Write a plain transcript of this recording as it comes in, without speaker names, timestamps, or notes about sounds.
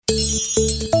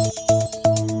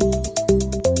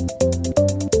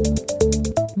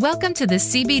Welcome to the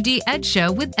CBD Ed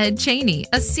Show with Ed Cheney,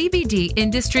 a CBD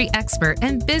industry expert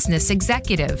and business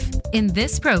executive. In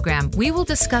this program, we will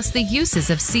discuss the uses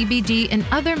of CBD and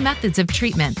other methods of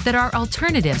treatment that are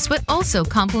alternatives but also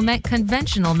complement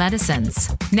conventional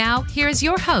medicines. Now, here's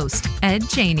your host, Ed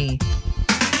Cheney.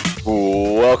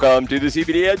 Welcome to the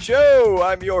CBD Ed Show.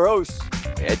 I'm your host,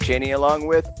 Ed Cheney, along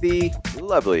with the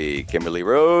lovely Kimberly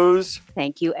Rose.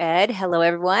 Thank you, Ed. Hello,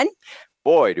 everyone.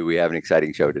 Boy, do we have an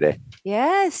exciting show today.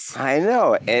 Yes. I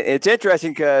know. And it's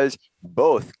interesting because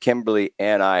both Kimberly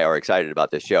and I are excited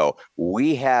about this show.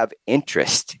 We have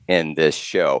interest in this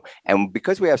show. And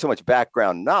because we have so much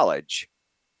background knowledge,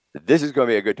 this is going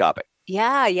to be a good topic.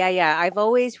 Yeah. I've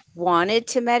always wanted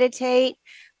to meditate,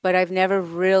 but I've never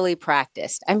really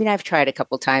practiced. I mean, I've tried a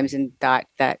couple times and thought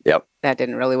that that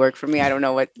didn't really work for me. I don't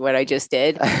know what I just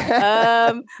did.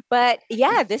 But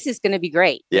yeah, this is going to be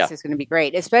great. Yeah. This is going to be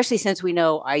great, especially since we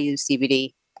know I use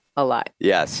CBD a lot.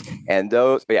 Yes. And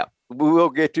we will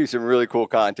get to some really cool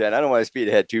content. I don't want to speed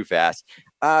ahead too fast.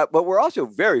 But we're also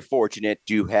very fortunate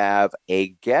to have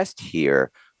a guest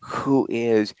here who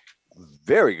is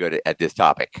very good at this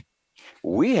topic.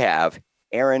 We have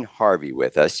Erin Harvey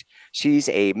with us. She's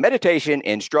a meditation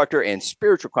instructor and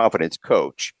spiritual confidence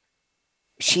coach.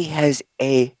 She has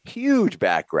a huge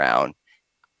background.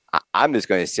 I'm just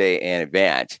going to say in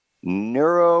advance,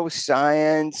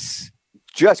 neuroscience,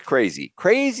 just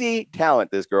crazy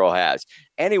talent this girl has.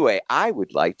 Anyway, I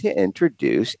would like to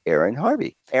introduce Erin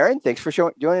Harvey. Erin, thanks for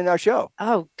joining our show.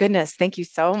 Oh, goodness. Thank you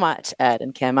so much, Ed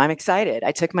and Kim. I'm excited.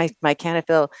 I took my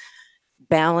Canafil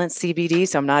Balance CBD,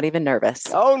 so I'm not even nervous.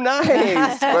 Oh,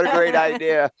 nice. What a great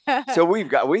idea. So we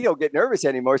don't get nervous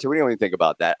anymore, so we don't even think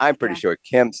about that. I'm pretty sure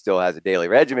Kim still has a daily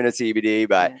regimen of CBD,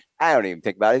 but I don't even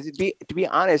think about it. To be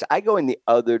honest, I go in the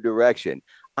other direction.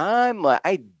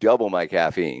 I double my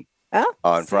caffeine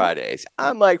on Fridays.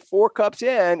 I'm like 4 cups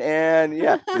in, and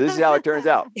this is how it turns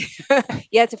out.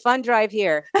 Yeah, it's a fun drive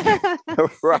here.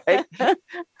 Right?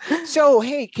 So,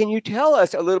 hey, can you tell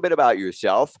us a little bit about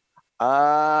yourself?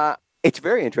 It's a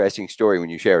very interesting story when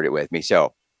you shared it with me.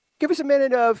 So give us a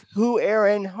minute of who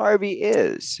Erin Harvey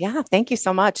is. Yeah, thank you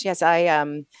so much. Yes,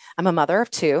 I'm a mother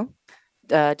of 2,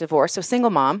 divorced, so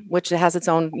single mom, which has its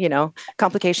own,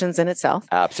 complications in itself.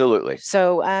 Absolutely.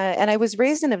 So, and I was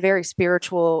raised in a very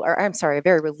a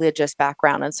very religious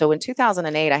background. And so in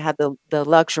 2008, I had the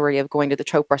luxury of going to the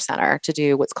Chopra Center to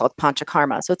do what's called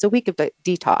Panchakarma. So it's a week of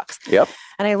detox. Yep.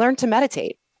 And I learned to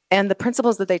meditate. And the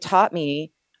principles that they taught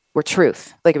me were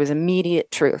truth, like it was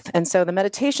immediate truth. And so the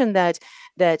meditation that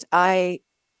I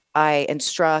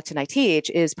instruct and I teach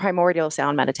is primordial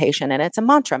sound meditation. And it's a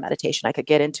mantra meditation. I could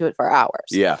get into it for hours.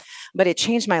 Yeah. But it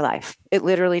changed my life. It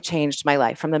literally changed my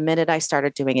life. From the minute I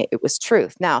started doing it, it was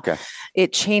truth. Now,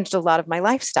 It changed a lot of my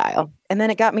lifestyle. And then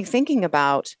it got me thinking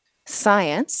about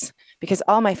science, because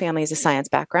all my family is a science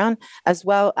background, as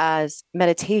well as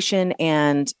meditation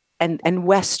and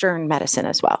Western medicine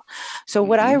as well. So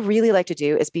what I really like to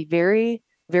do is be very,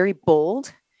 very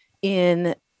bold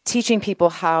in teaching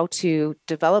people how to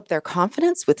develop their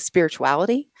confidence with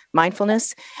spirituality,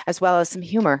 mindfulness, as well as some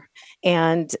humor,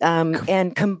 and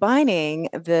combining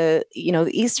the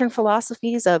Eastern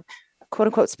philosophies of quote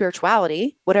unquote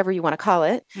spirituality, whatever you want to call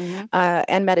it,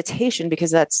 and meditation, because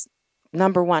that's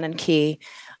number one and key.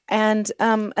 And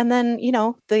then,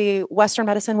 the Western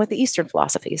medicine with the Eastern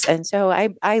philosophies. And so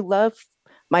I love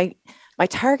my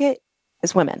target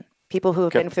is women, people who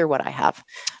have been through what I have,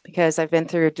 because I've been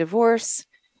through divorce,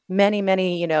 many,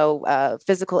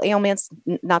 physical ailments,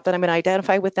 not that I'm going to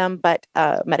identify with them, but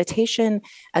meditation,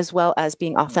 as well as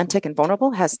being authentic and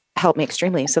vulnerable, has helped me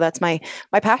extremely. So that's my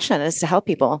passion, is to help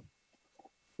people.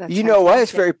 You know what?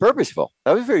 It's very purposeful.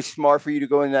 That was very smart for you to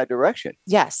go in that direction.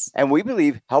 Yes. And we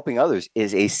believe helping others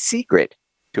is a secret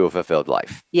to a fulfilled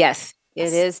life. Yes,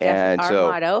 it is definitely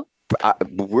our motto.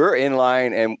 We're in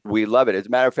line and we love it. As a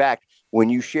matter of fact, when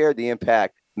you shared the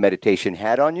impact meditation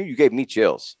had on you, you gave me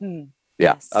chills. Yeah,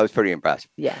 yes. I was pretty impressed.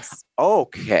 Yes.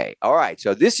 Okay. All right.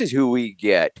 So this is who we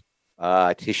get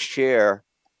to share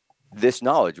this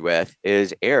knowledge with,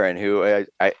 is Erin, who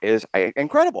is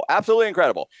incredible, absolutely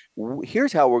incredible.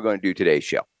 Here's how we're going to do today's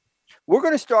show. We're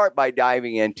going to start by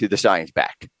diving into the science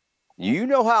backed. You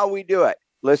know how we do it.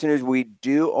 Listeners, we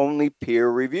do only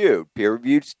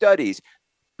peer-reviewed studies,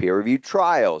 peer-reviewed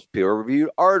trials,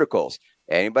 peer-reviewed articles.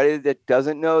 Anybody that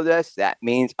doesn't know this, that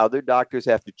means other doctors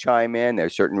have to chime in.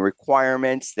 There's certain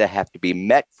requirements that have to be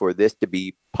met for this to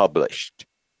be published.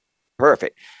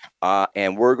 Perfect.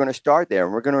 And we're going to start there.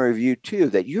 And we're going to review two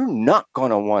that you're not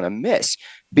going to want to miss.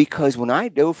 Because when I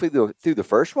dove through the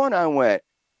first one, I went,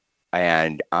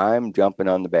 and I'm jumping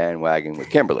on the bandwagon with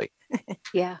Kimberly.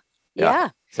 Yeah.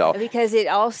 So because it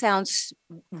all sounds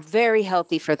very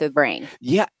healthy for the brain.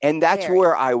 Yeah. And that's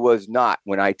where I was not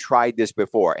when I tried this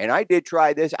before. And I did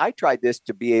try this. I tried this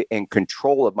to be in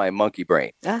control of my monkey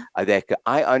brain. That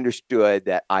I understood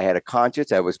that I had a conscience,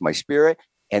 that was my spirit,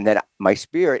 and that my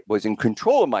spirit was in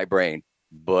control of my brain,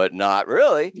 but not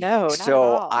really. No, not so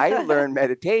at all. I learned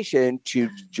meditation to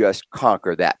just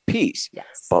conquer that piece.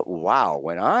 Yes. But wow,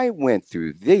 when I went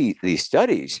through these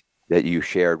studies that you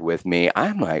shared with me,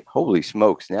 I'm like, holy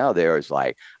smokes, now there's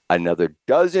like another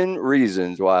dozen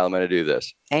reasons why I'm going to do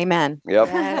this. Amen. Yep.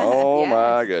 Yes. Oh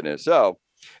my goodness. So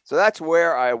that's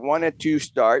where I wanted to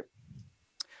start.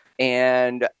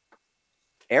 And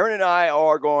Erin and I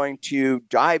are going to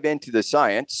dive into the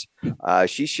science.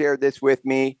 She shared this with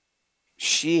me.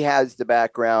 She has the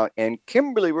background, and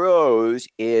Kimberly Rose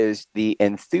is the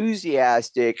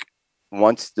enthusiastic,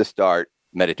 wants to start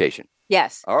meditation.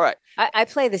 Yes. All right. I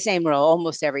play the same role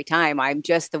almost every time. I'm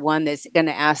just the one that's going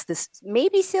to ask this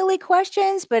maybe silly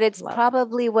questions, but it's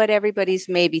probably what everybody's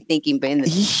maybe thinking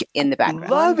in the background.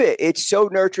 Love it. It's so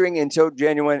nurturing and so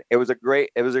genuine. It was a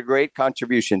great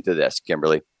contribution to this,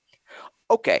 Kimberly.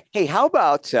 Okay. Hey, how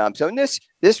about so in this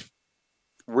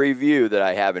review that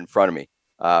I have in front of me,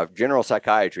 General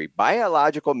Psychiatry,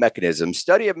 Biological Mechanisms,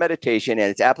 Study of Meditation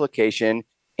and its Application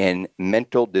in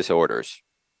Mental Disorders.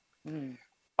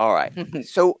 All right.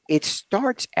 So it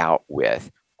starts out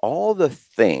with all the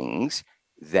things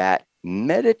that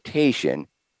meditation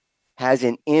has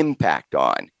an impact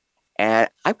on. And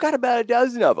I've got about a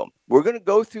dozen of them. We're going to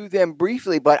go through them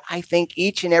briefly, but I think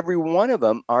each and every one of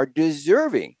them are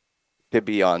deserving to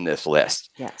be on this list.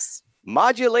 Yes.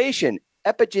 Modulation,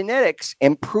 epigenetics,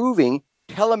 improving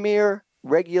telomere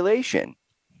regulation.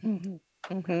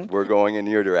 We're going in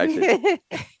your direction.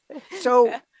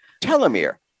 So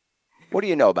telemere. What do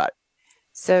you know about it?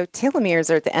 So telomeres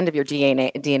are at the end of your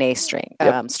DNA string,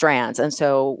 strands. And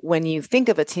so when you think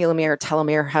of a telomere,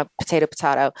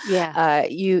 potato,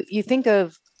 you think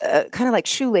of kind of like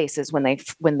shoelaces when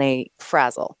they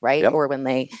frazzle, right? Yep. Or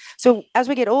so as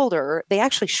we get older, they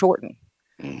actually shorten.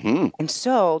 And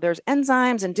so there's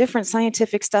enzymes and different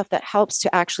scientific stuff that helps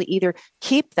to actually either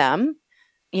keep them,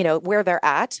 where they're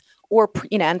at, or,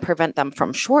 and prevent them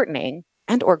from shortening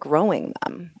and or growing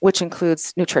them, which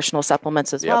includes nutritional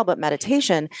supplements as well. But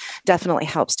meditation definitely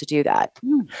helps to do that.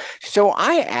 So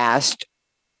I asked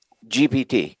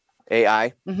GPT,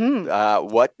 AI,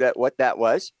 what that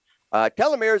was.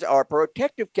 Telomeres are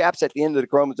protective caps at the end of the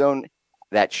chromosome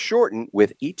that shorten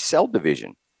with each cell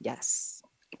division. Yes.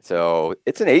 So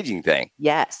it's an aging thing.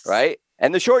 Yes. Right?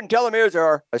 And the shortened telomeres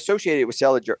are associated with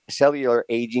cellular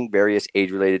aging, various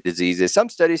age-related diseases. Some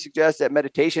studies suggest that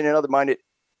meditation and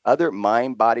other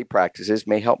mind-body practices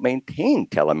may help maintain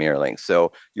telomere length.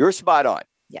 So you're spot on.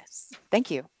 Yes.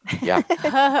 Thank you. Yeah.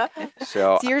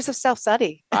 So it's years of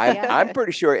self-study. I'm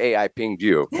pretty sure AI pinged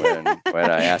you when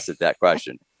I asked it that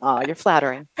question. Oh, you're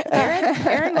flattering.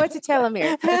 Erin, what's a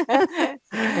telomere?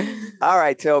 All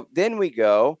right. So then we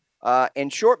go. In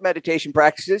short, meditation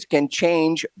practices can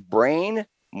change brain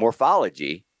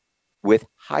morphology with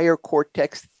higher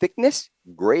cortex thickness,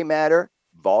 gray matter,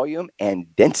 volume,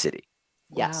 and density.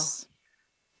 Yes. Wow.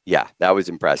 Yeah, that was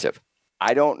impressive.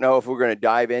 I don't know if we're going to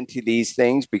dive into these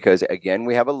things because, again,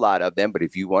 we have a lot of them. But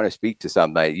if you want to speak to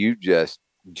somebody, you just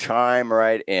chime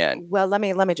right in. Well, let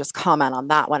me just comment on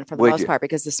that one for the most part,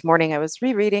 because this morning I was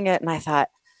rereading it and I thought,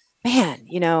 man,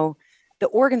 the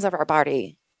organs of our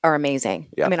body are amazing.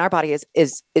 Yeah. I mean, our body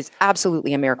is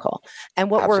absolutely a miracle. And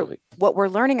what we're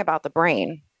learning about the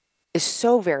brain is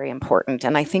so very important.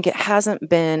 And I think it hasn't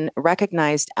been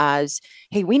recognized as,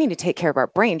 hey, we need to take care of our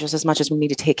brain just as much as we need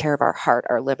to take care of our heart,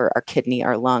 our liver, our kidney,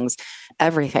 our lungs,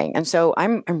 everything. And so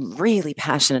I'm really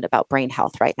passionate about brain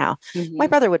health right now. My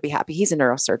brother would be happy. He's a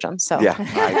neurosurgeon. So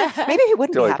maybe he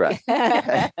wouldn't be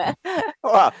happy.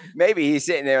 Well, maybe he's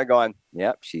sitting there going,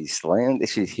 yep, she's slammed.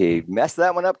 He messed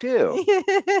that one up too.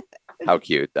 How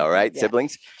cute though, right? Yeah.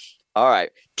 Siblings. All right.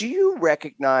 Do you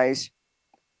recognize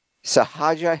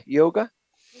Sahaja yoga,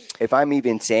 if I'm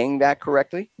even saying that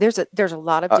correctly? There's a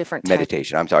lot of different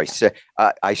meditation. I'm sorry.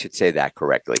 I should say that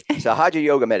correctly. Sahaja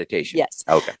yoga meditation. Yes.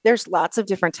 Okay. There's lots of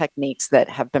different techniques that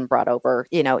have been brought over,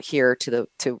 here to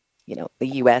the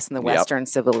U.S. and the Western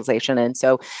civilization. And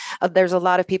so there's a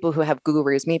lot of people who have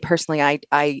gurus. Me personally,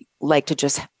 I like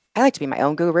to be my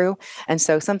own guru. And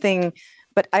so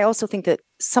but I also think that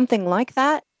something like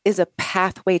that is a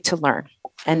pathway to learn.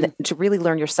 And to really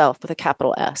learn yourself with a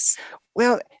capital S.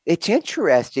 Well, it's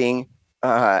interesting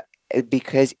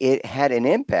because it had an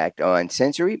impact on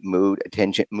sensory, mood,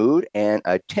 and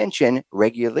attention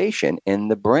regulation in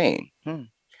the brain.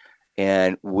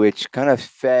 and which kind of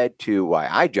fed to why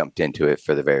I jumped into it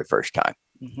for the very first time,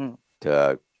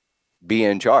 to be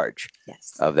in charge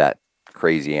of that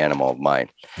crazy animal of mine.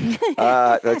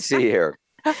 Let's see here.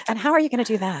 And how are you going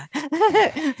to do that?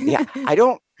 Yeah,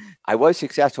 I was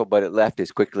successful, but it left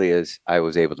as quickly as I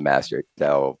was able to master it.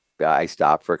 So I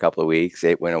stopped for a couple of weeks.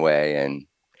 It went away, and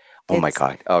my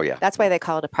God. Oh yeah. That's why they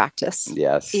call it a practice.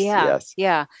 Yes. Yeah. Yes.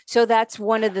 Yeah. So that's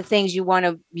one of the things you want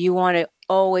to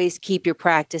always keep your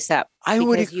practice up.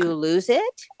 Because you lose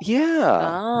it.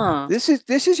 Yeah. This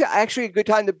is actually a good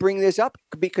time to bring this up,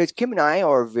 because Kim and I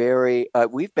are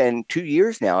we've been 2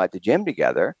 years now at the gym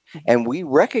together, and we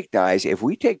recognize if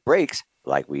we take breaks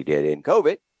like we did in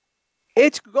COVID,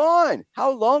 it's gone.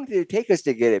 How long did it take us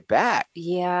to get it back?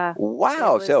 Yeah.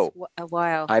 Wow. So a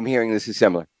while. I'm hearing this is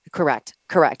similar. Correct.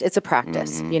 It's a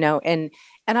practice, and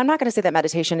I'm not going to say that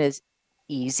meditation is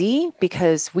easy,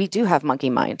 because we do have monkey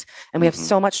mind, and we have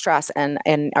so much stress, and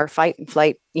our fight and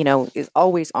flight, is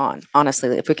always on,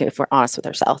 honestly, if we're honest with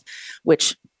ourselves,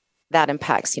 which that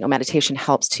impacts, meditation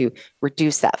helps to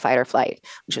reduce that fight or flight,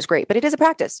 which is great, but it is a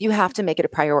practice. You have to make it a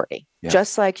priority,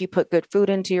 just like you put good food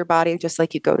into your body, just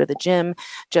like you go to the gym,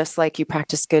 just like you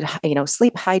practice good,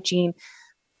 sleep hygiene.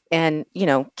 And,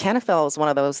 Canafil is one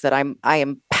of those that I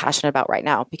am passionate about right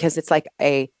now, because it's like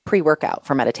a pre-workout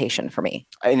for meditation for me.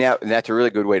 And that's a really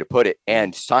good way to put it.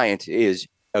 And science is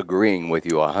agreeing with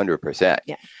you 100%.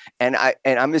 Yeah. And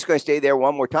I'm just going to stay there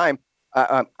one more time.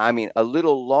 A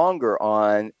little longer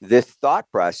on this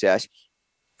thought process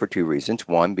for two reasons.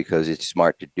 One, because it's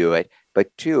smart to do it. But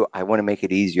two, I want to make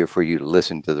it easier for you to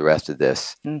listen to the rest of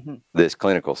this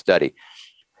clinical study.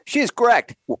 She is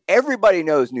correct. Everybody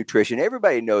knows nutrition.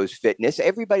 Everybody knows fitness.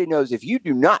 Everybody knows if you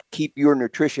do not keep your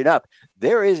nutrition up,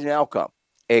 there is an outcome.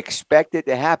 Expect it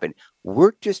to happen.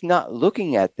 We're just not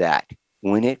looking at that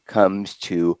when it comes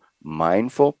to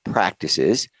mindful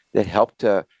practices that help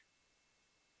to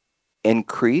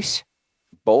increase,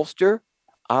 bolster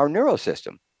our neural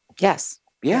system. Yes.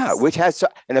 Yeah, yes. Which has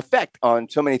an effect on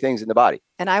so many things in the body.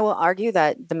 And I will argue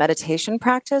that the meditation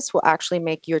practice will actually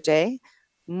make your day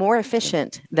more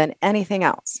efficient than anything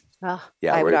else. Oh,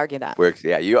 yeah, I would argue that.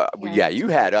 You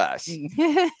had us.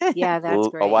 Yeah, that's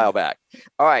great. A while back.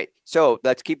 All right, so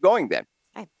let's keep going then.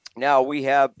 Okay. Now we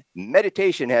have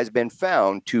meditation has been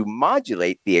found to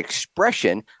modulate the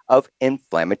expression of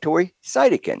inflammatory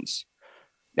cytokines.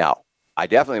 Now, I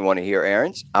definitely want to hear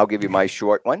Erin's. I'll give you my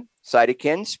short one.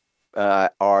 Cytokines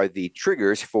are the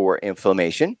triggers for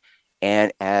inflammation.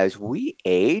 And as we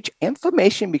age,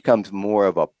 inflammation becomes more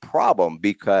of a problem,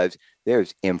 because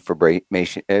there's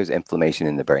inflammation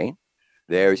in the brain.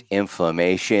 There's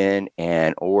inflammation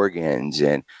and organs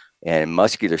and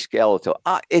musculoskeletal.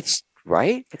 It's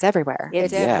right. It's everywhere.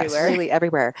 It's everywhere. Really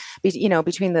everywhere.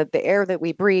 Between the air that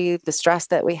we breathe, the stress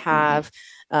that we have,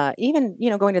 even,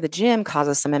 going to the gym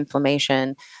causes some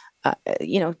inflammation.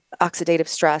 Oxidative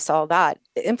stress, all that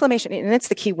inflammation. And it's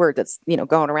the key word that's,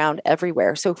 going around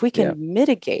everywhere. So if we can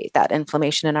mitigate that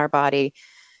inflammation in our body,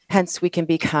 hence we can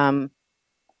become,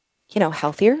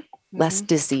 healthier, less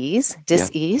disease,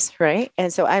 right?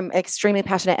 And so I'm extremely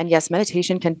passionate. And yes,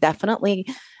 meditation can definitely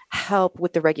help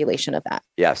with the regulation of that.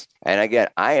 Yes. And again,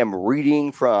 I am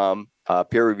reading from a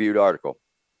peer-reviewed article,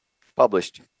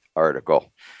 published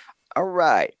article. All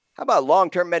right. How about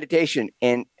long-term meditation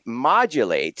and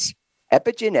modulates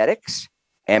epigenetics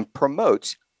and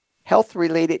promotes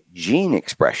health-related gene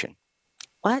expression?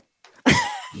 What?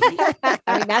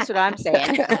 I mean, that's what I'm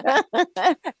saying.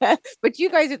 But you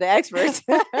guys are the experts.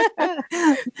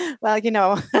 Well,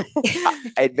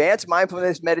 Advanced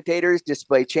mindfulness meditators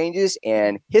display changes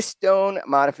in histone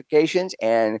modifications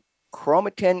and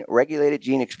chromatin regulated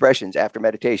gene expressions after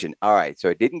meditation. All right. So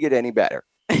it didn't get any better.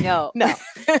 No.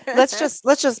 Let's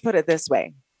just put it this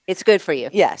way. It's good for you.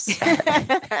 Yes.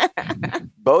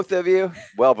 Both of you,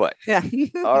 well put. Yeah.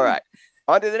 All right.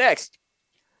 On to the next.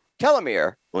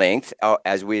 Telomere length,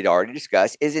 as we had already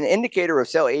discussed, is an indicator of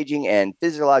cell aging and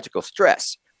physiological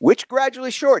stress, which gradually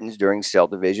shortens during cell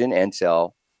division and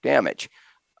cell damage.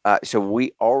 So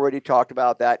we already talked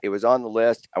about that. It was on the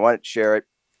list. I wanted to share it.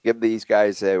 Give these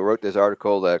guys who wrote this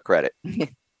article the credit.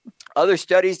 Other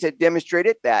studies have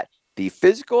demonstrated that the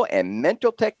physical and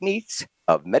mental techniques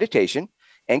of meditation,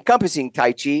 encompassing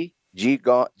Tai Chi,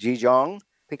 Qigong,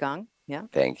 yeah.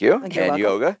 Thank you, and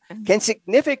yoga, can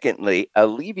significantly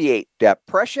alleviate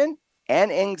depression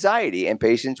and anxiety in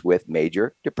patients with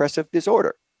major depressive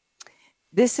disorder.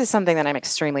 This is something that I'm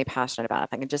extremely passionate about. If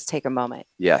I can just take a moment.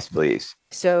 Yes, please.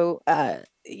 So,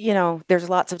 there's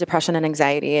lots of depression and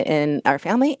anxiety in our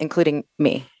family, including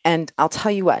me. And I'll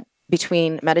tell you what,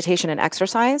 between meditation and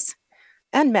exercise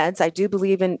and meds, I do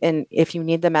believe in if you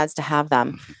need the meds to have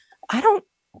them. I don't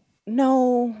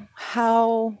know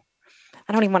how,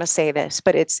 I don't even want to say this,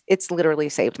 but it's literally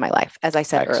saved my life, as I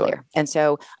said earlier. And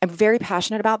so I'm very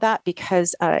passionate about that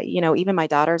because, even my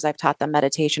daughters, I've taught them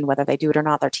meditation, whether they do it or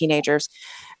not, they're teenagers,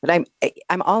 but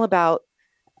I'm all about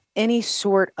any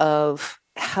sort of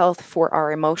health for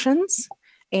our emotions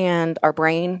and our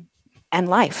brain and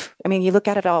life. I mean, you look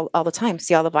at it all the time,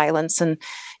 see all the violence and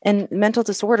mental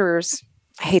disorders.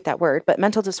 I hate that word, but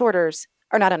mental disorders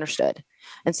are not understood.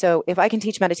 And so if I can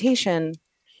teach meditation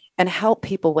and help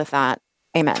people with that,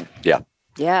 amen. Yeah.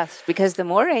 Yes, because the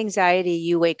more anxiety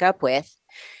you wake up with,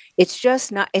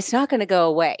 it's not going to go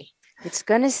away. It's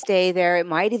going to stay there. It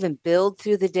might even build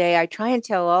through the day. I try and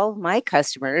tell all of my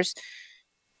customers,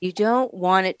 you don't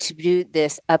want it to do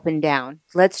this up and down.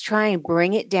 Let's try and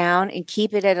bring it down and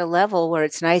keep it at a level where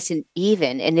it's nice and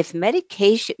even. And if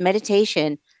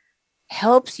meditation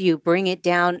helps you bring it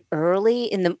down early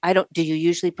do you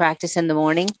usually practice in the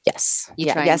morning? Yes.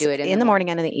 Try and do it in the morning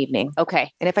and in the evening.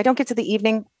 Okay. And if I don't get to the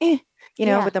evening,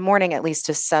 with the morning, at least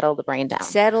to settle the brain down.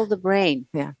 Settle the brain.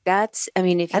 Yeah.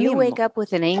 If you wake up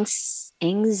with an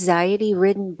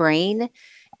anxiety-ridden brain,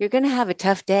 you're going to have a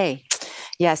tough day.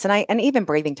 Yes. And even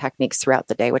breathing techniques throughout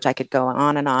the day, which I could go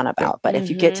on and on about. But if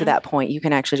you get to that point, you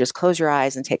can actually just close your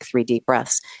eyes and take 3 deep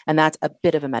breaths. And that's a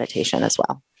bit of a meditation as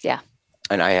well. Yeah.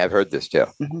 And I have heard this too.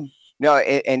 Mm-hmm. No,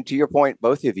 and to your point,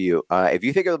 both of you, if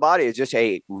you think of the body as just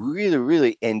a really,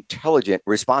 really intelligent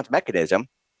response mechanism,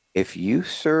 if you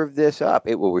serve this up,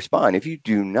 it will respond. If you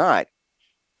do not,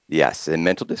 yes, the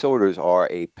mental disorders are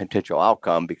a potential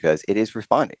outcome because it is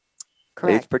responding.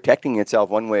 Correct. It's protecting itself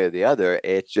one way or the other.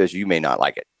 It's just you may not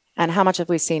like it. And how much have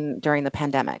we seen during the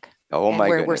pandemic? Oh, my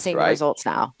goodness. We're seeing the results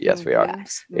now. Yes, we are.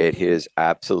 Yes. It is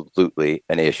absolutely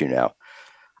an issue now.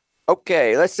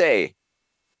 Okay, let's say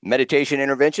meditation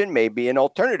intervention may be an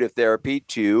alternative therapy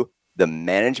to the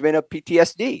management of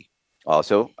PTSD.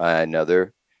 Also,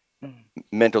 another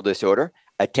mental disorder,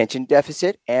 attention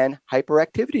deficit and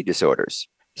hyperactivity disorders,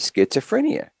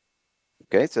 schizophrenia.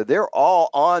 Okay, so they're all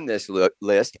on this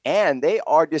list, and they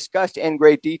are discussed in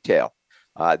great detail.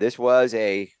 This was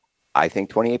I think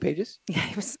 28 pages. Yeah,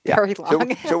 it was very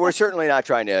long. So we're certainly not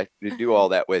trying to do all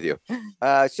that with you.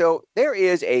 So there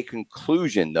is a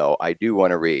conclusion, though, I do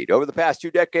want to read. Over the past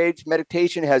 2 decades,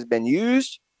 meditation has been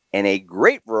used in a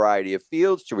great variety of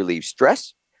fields to relieve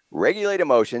stress, regulate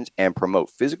emotions, and promote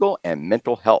physical and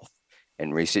mental health.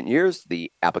 In recent years,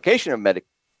 the application of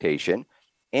meditation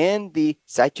in the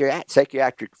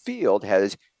psychiatric field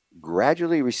has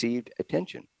gradually received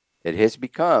attention. It has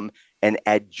become an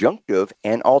adjunctive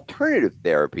and alternative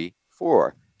therapy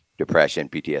for depression,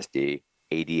 PTSD,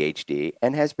 ADHD,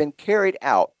 and has been carried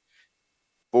out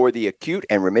for the acute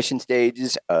and remission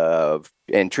stages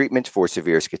and treatments for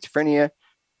severe schizophrenia,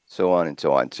 so on and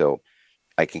so on. So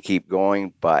I can keep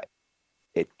going, but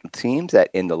it seems that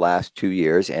in the last 2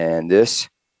 years, and this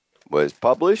was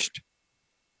published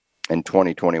in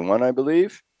 2021, I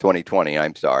believe. 2020,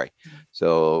 I'm sorry.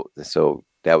 So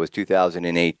that was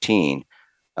 2018.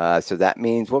 So that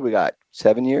means what we got?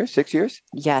 7 years, 6 years?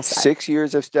 Yes. 6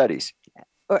 years of studies.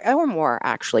 Or more,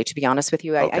 actually, to be honest with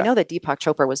you. Okay. I know that Deepak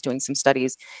Chopra was doing some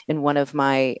studies in one of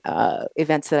my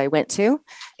events that I went to,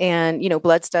 and,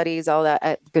 blood studies, all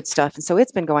that good stuff. And so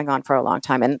it's been going on for a long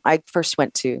time. And I first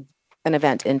went to an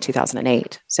event in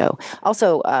 2008. So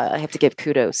also I have to give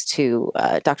kudos to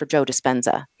Dr. Joe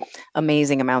Dispenza.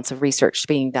 Amazing amounts of research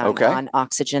being done on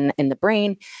oxygen in the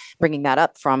brain, bringing that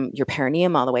up from your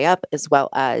perineum all the way up, as well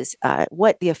as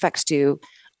what the effects do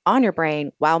on your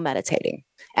brain while meditating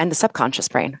and the subconscious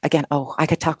brain. Again, I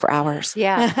could talk for hours.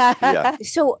 Yeah. Yeah.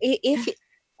 So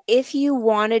if you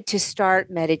wanted to start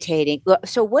meditating,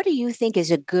 so what do you think is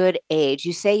a good age?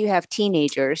 You say you have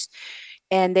teenagers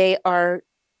and they are,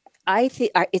 I think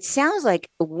it sounds like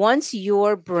once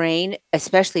your brain,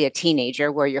 especially a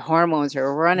teenager where your hormones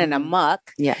are running amok,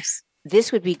 yes,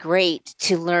 this would be great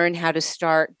to learn how to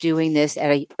start doing this at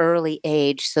an early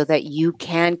age so that you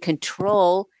can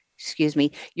control,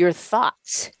 your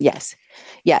thoughts. Yes.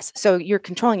 So you're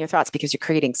controlling your thoughts because you're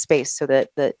creating space so that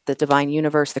the divine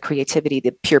universe, the creativity,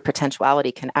 the pure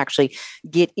potentiality can actually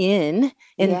get in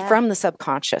from the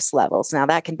subconscious levels. Now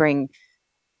that can bring,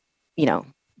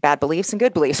 bad beliefs and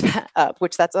good beliefs up,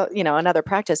 which that's another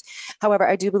practice. However,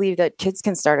 I do believe that kids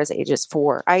can start as ages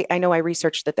 4. I know I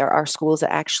researched that there are schools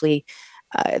that actually,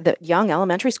 the young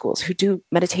elementary schools who do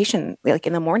meditation like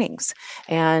in the mornings,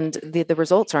 and the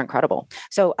results are incredible.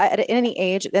 So at any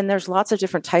age, then there's lots of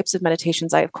different types of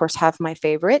meditations. I of course have my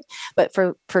favorite, but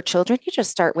for children, you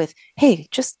just start with, hey,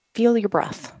 just feel your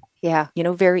breath. Yeah.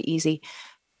 Very easy.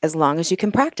 As long as you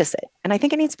can practice it. And I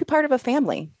think it needs to be part of a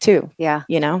family too. Yeah.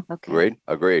 Okay.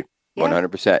 Agreed. Yeah.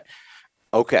 100%.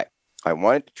 Okay. I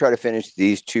wanted to try to finish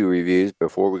these 2 reviews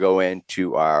before we go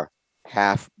into our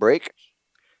half break.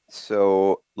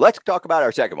 So let's talk about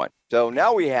our second one. So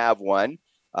now we have one.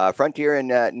 Frontier in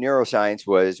Neuroscience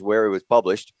was where it was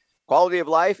published. Quality of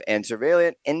Life and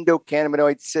Surveillance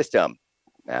Endocannabinoid System.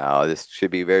 Now, this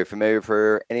should be very familiar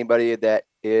for anybody that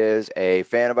is a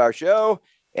fan of our show.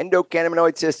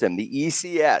 Endocannabinoid System, the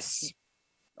ECS.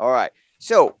 All right.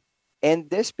 So in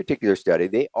this particular study,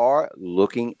 they are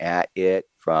looking at it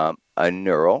from a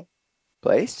neural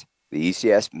place. The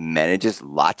ECS manages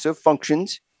lots of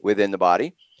functions within the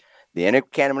body. The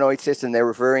endocannabinoid system they're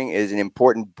referring is an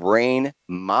important brain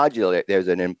modulator. There's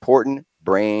an important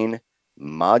brain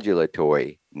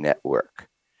modulatory network.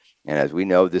 And as we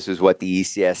know, this is what the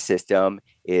ECS system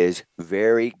is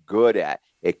very good at.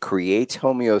 It creates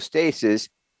homeostasis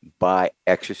by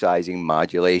exercising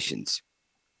modulations.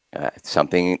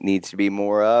 Something it needs to be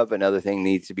more of, another thing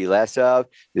needs to be less of.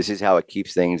 This is how it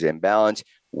keeps things in balance.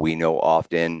 We know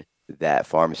often that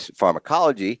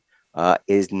pharmacology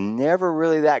is never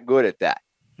really that good at that.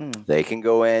 They can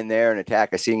go in there and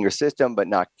attack a single system, but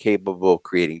not capable of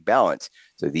creating balance.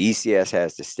 So the ECS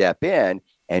has to step in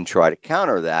and try to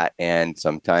counter that. And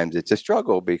sometimes it's a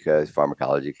struggle because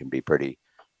pharmacology can be pretty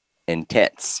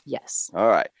intense. Yes. All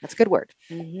right. That's a good word.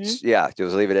 Yeah,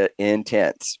 just leave it at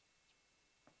intense.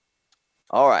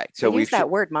 All right. So we used that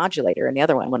word modulator in the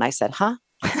other one when I said, huh?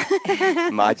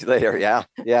 Modulator. Yeah.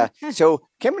 Yeah. So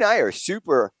Kim and I are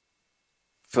super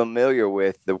familiar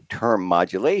with the term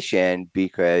modulation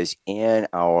because in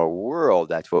our world,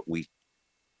 that's what we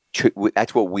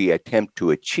attempt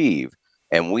to achieve.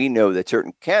 And we know that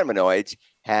certain cannabinoids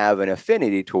have an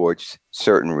affinity towards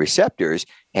certain receptors.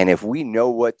 And if we know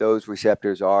what those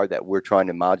receptors are that we're trying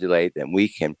to modulate, then we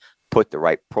can put the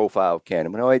right profile of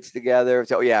cannabinoids together.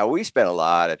 So yeah, we spent a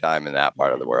lot of time in that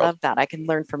part of the world. Love that. I can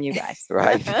learn from you guys.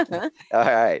 Right. All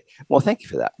right. Well, thank you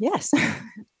for that. Yes.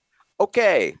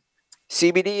 Okay.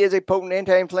 CBD is a potent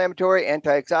anti-inflammatory,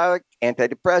 antioxidant,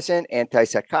 antidepressant,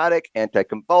 antipsychotic,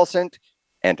 anticonvulsant,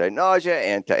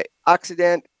 anti-nausea,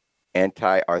 antioxidant,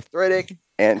 anti-arthritic,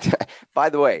 and by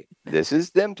the way, this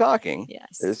is them talking.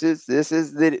 Yes. This is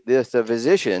the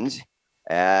physicians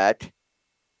at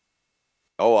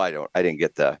I didn't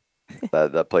get the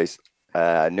place.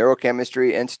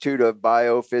 Neurochemistry Institute of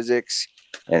Biophysics.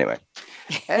 Anyway.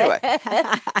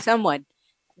 Someone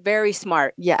very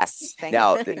smart. Yes.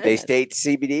 Now, they state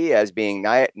CBD as being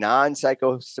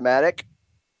non-psychosomatic,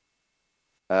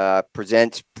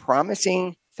 presents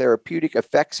promising therapeutic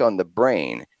effects on the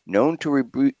brain, known to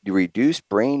reduce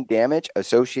brain damage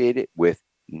associated with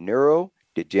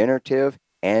neurodegenerative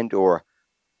and or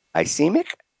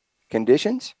ischemic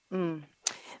conditions.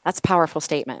 That's a powerful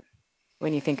statement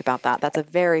when you think about that. That's a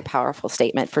very powerful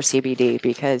statement for CBD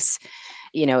because,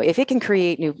 if it can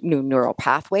create new neural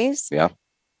pathways,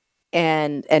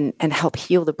 and help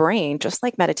heal the brain, just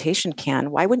like meditation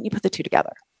can, why wouldn't you put the two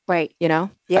together? Right. Yeah.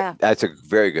 That's a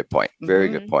very good point. Very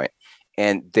good point.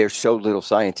 And there's so little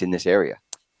science in this area.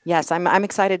 Yes, I'm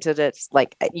excited to just,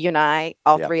 like you and I,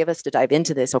 all three of us, to dive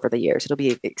into this over the years. It'll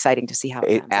be exciting to see how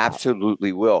it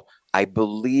absolutely will. I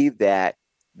believe that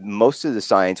most of the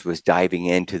science was diving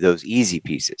into those easy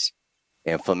pieces: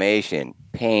 inflammation,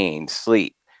 pain,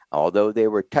 sleep. Although they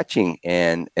were touching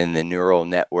in the neural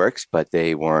networks, but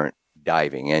they weren't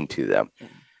diving into them.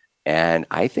 And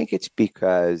I think it's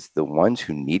because the ones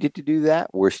who needed to do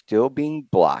that were still being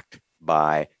blocked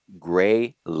by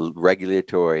gray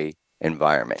regulatory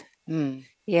environment.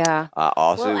 Yeah.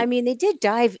 Also, they did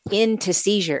dive into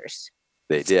seizures.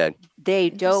 They did. They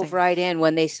dove right in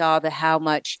when they saw how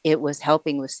much it was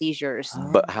helping with seizures.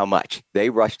 But how much? They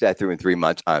rushed that through in 3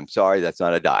 months. I'm sorry, that's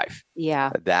not a dive.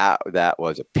 Yeah. That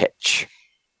was a pitch.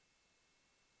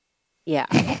 Yeah.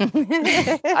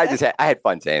 I had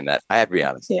fun saying that. I have to be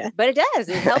honest. Yeah. But it does.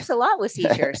 It helps a lot with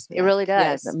seizures. It really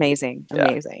does. Yes, amazing. Yeah.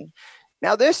 Amazing.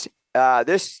 Now this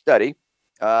study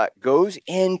goes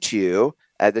into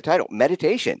the title,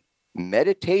 meditation.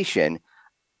 Meditation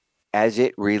as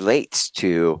it relates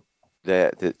to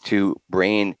the to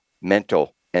brain,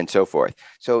 mental, and so forth.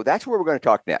 So that's where we're going to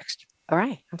talk next. All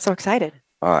right. I'm so excited.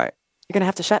 All right. You're going to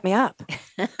have to shut me up.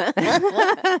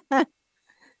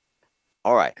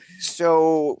 All right.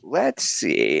 So let's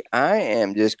see.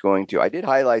 I did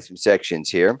highlight some sections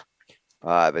here,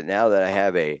 but now that I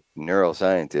have a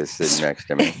neuroscientist sitting next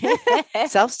to me.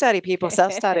 Self-study, people,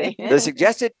 self-study. The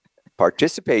suggested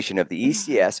participation of the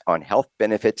ECS on health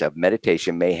benefits of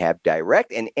meditation may have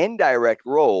direct and indirect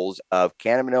roles of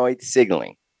cannabinoid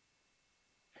signaling.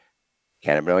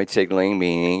 Cannabinoid signaling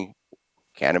meaning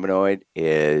cannabinoid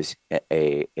is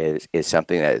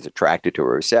something that is attracted to a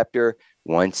receptor,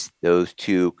 once those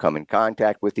two come in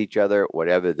contact with each other,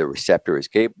 whatever the receptor is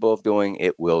capable of doing,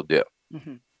 it will do.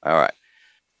 Mm-hmm. All right.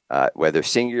 Whether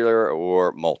singular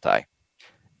or multi.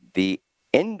 The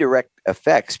indirect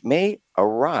effects may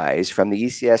arise from the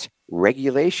ECS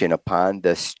regulation upon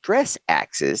the stress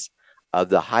axis of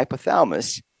the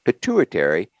hypothalamus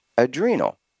pituitary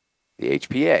adrenal, the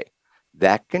HPA,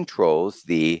 that controls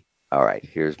the, all right,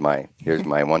 here's my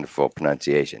wonderful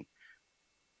pronunciation,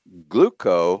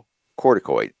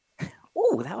 glucocorticoid.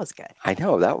 Oh, that was good. I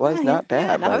know, that was not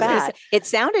bad. Not bad. It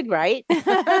sounded right.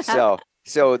 So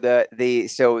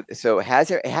it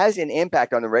has an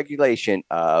impact on the regulation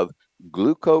of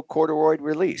glucocorticoid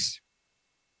release.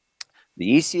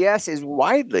 The ECS is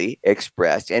widely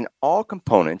expressed in all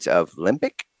components of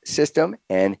limbic system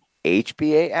and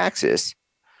HPA axis.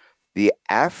 The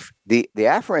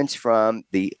afferents from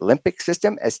the limbic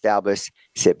system establish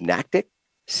synaptic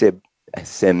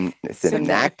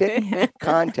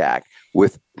contact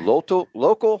with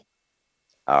local.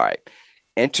 All right.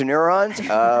 Interneurons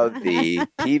of the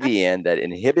PVN that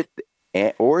inhibit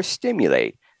or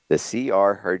stimulate the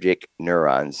CRhergic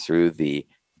neurons through the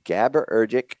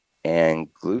GABAergic and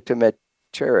glutamatergic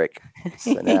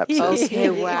synapses. Okay,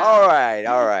 wow. All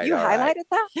right. You highlighted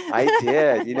that? I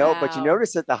did, Wow. but you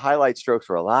notice that the highlight strokes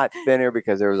were a lot thinner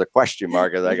because there was a question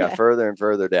mark as I got further and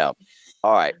further down.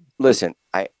 All right. Listen,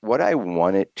 what I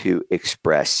wanted to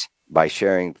express by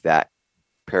sharing that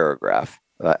paragraph,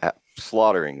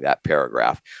 slaughtering that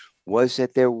paragraph, was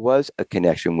that there was a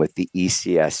connection with the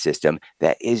ECS system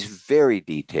that is very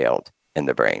detailed in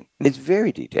the brain. It's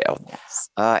very detailed. Yes.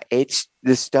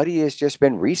 The study has just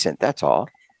been recent. That's all.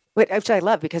 Which I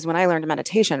love, because when I learned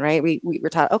meditation, right, we were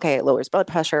taught, okay, it lowers blood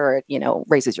pressure,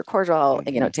 raises your cortisol,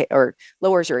 or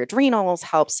lowers your adrenals,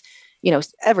 helps,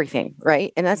 everything,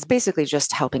 right? And that's basically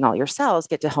just helping all your cells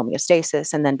get to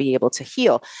homeostasis and then be able to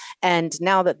heal. And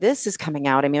now that this is coming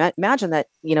out, I mean, imagine that,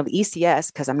 the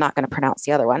ECS, because I'm not going to pronounce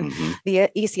the other one, the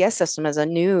ECS system is a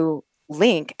new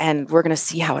link, and we're going to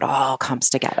see how it all comes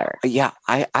together. Yeah,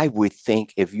 I would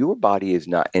think if your body is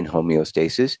not in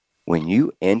homeostasis, when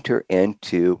you enter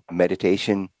into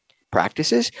meditation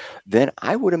practices, then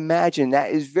I would imagine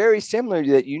that is very similar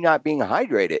to that you not being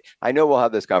hydrated. I know we'll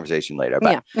have this conversation later,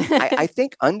 but I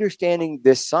think understanding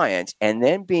this science and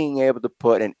then being able to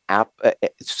put an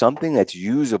something that's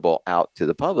usable out to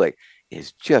the public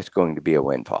is just going to be a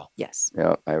windfall. Yes.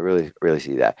 I really, really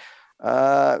see that.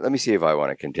 Let me see if I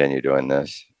want to continue doing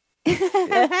this.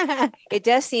 It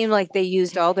does seem like they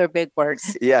used all their big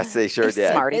words. Yes, they sure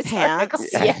did. Smarty pants.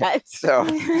 Yes.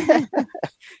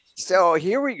 So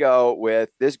here we go with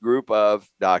this group of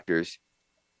doctors,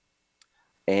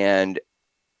 and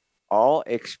all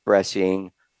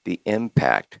expressing the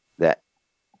impact that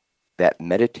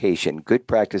meditation, good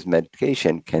practice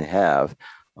meditation, can have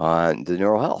on the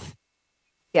neural health.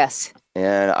 Yes.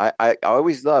 And I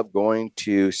always love going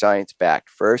to science-backed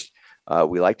first.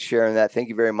 We like sharing that. Thank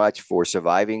you very much for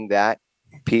surviving that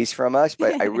piece from us.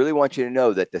 But I really want you to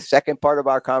know that the second part of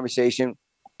our conversation,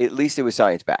 at least it was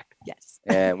science-backed. Yes.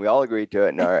 And we all agreed to it.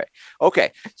 And all right. Okay.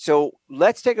 So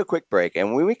let's take a quick break.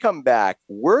 And when we come back,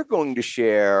 we're going to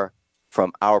share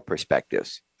from our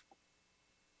perspectives.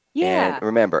 Yeah. And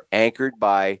remember, anchored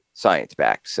by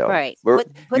science-backed. So right.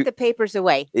 Put the papers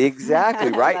away.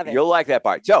 Exactly. Right. You'll like that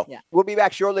part. So we'll be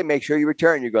back shortly. Make sure you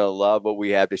return. You're going to love what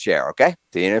we have to share. Okay.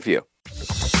 See you in a few.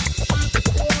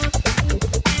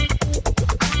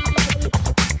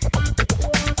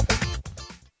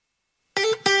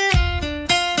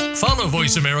 Follow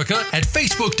Voice America at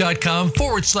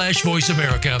Facebook.com/Voice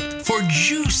America for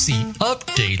juicy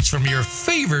updates from your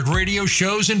favorite radio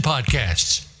shows and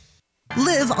podcasts.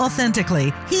 Live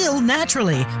authentically, heal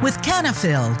naturally with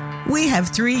Canafil. We have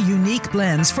 3 unique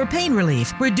blends for pain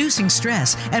relief, reducing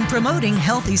stress, and promoting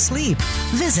healthy sleep.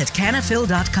 Visit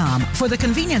Canafil.com for the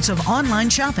convenience of online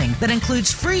shopping that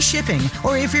includes free shipping.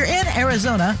 Or if you're in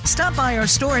Arizona, stop by our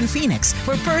store in Phoenix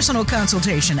for personal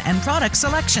consultation and product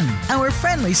selection. Our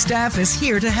friendly staff is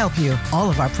here to help you. All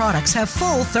of our products have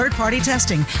full third-party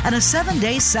testing and a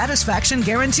 7-day satisfaction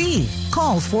guarantee.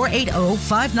 Call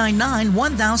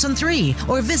 480-599-1003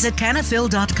 or visit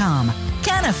Canafil.com.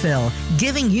 Canafil,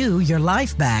 giving you your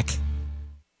life back.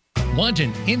 Want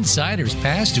an insider's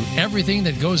pass to everything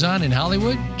that goes on in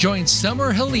Hollywood? Join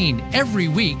Summer Helene every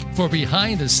week for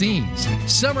Behind the Scenes.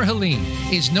 Summer Helene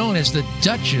is known as the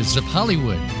Duchess of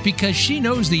Hollywood because she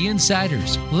knows the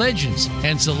insiders, legends,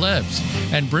 and celebs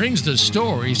and brings the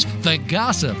stories, the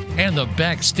gossip, and the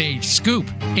backstage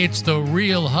scoop. It's the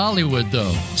real Hollywood,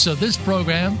 though, so this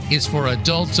program is for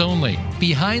adults only.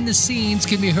 Behind the Scenes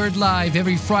can be heard live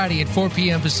every Friday at 4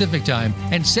 p.m. Pacific Time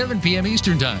and 7 p.m.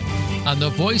 Eastern Time. on the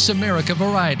Voice America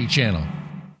Variety Channel.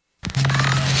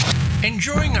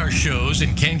 Enjoying our shows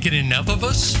and can't get enough of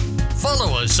us?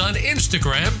 Follow us on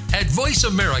Instagram at Voice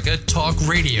America Talk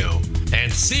Radio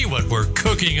and see what we're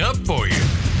cooking up for you.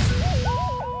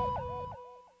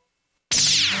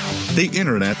 The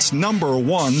Internet's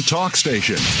 #1 talk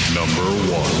station.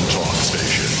 #1 talk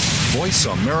station.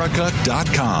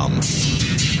 VoiceAmerica.com.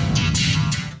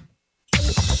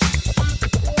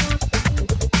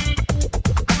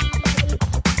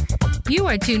 You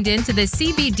are tuned in to the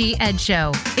CBD Ed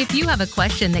Show. If you have a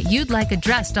question that you'd like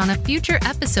addressed on a future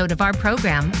episode of our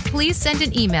program, please send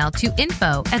an email to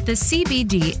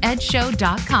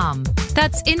info@thecbdedshow.com.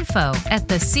 That's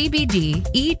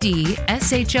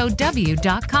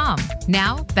info@thecbdedshow.com.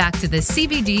 Now, back to the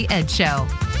CBD Ed Show.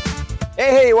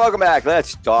 Hey, welcome back.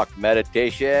 Let's talk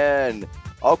meditation.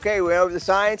 Okay, we know the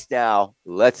science now.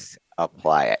 Let's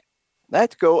apply it.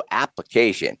 Let's go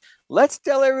application. Let's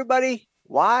tell everybody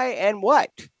why and what,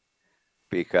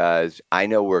 because I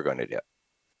know we're going to do it,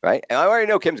 right? And I already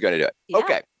know Kim's going to do it. Yeah.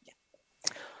 Okay.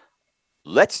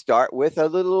 Let's start with a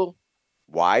little,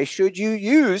 why should you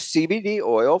use CBD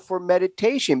oil for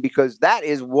meditation? Because that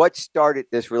is what started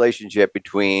this relationship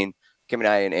between Kim and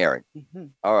I and Erin. Mm-hmm.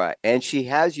 All right. And she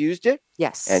has used it.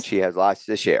 Yes. And she has lots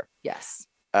to share. Yes.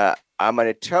 I'm going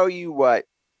to tell you what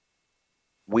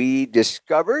we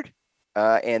discovered,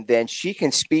 and then she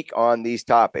can speak on these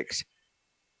topics.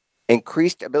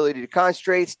 Increased ability to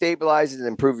concentrate, stabilizes and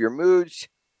improve your moods,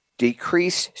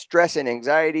 decrease stress and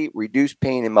anxiety, reduce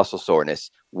pain and muscle soreness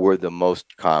were the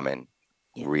most common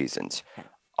reasons.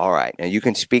 All right. Now you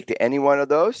can speak to any one of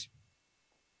those.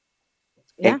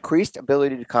 Yeah. Increased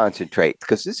ability to concentrate,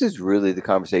 because this is really the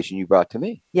conversation you brought to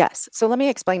me. Yes. So let me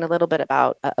explain a little bit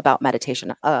about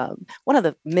meditation. One of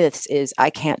the myths is I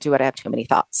can't do it. I have too many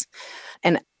thoughts.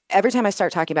 And every time I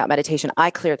start talking about meditation, I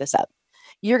clear this up.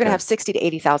 You're going to have 60 to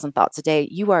 80,000 thoughts a day.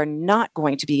 You are not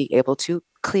going to be able to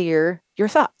clear your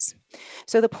thoughts.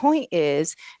 So the point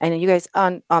is, and you guys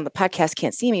on the podcast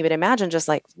can't see me, but imagine just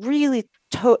like really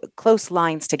close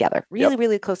lines together,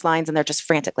 really close lines. And they're just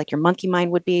frantic, like your monkey mind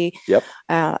would be. Yep.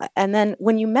 And then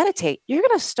when you meditate, you're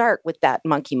going to start with that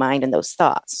monkey mind and those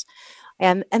thoughts.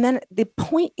 And then the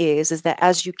point is that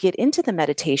as you get into the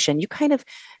meditation, you kind of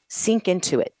sink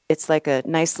into it. It's like a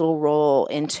nice little roll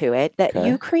into it that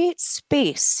you create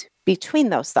space between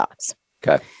those thoughts.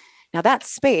 Okay. Now that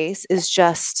space is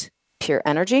just pure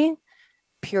energy,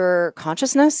 pure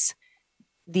consciousness,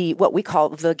 what we call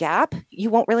the gap. You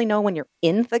won't really know when you're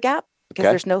in the gap because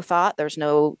there's no thought, there's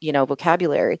no,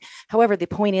 vocabulary. However, the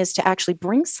point is to actually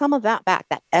bring some of that back,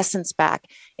 that essence back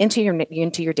into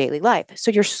your daily life.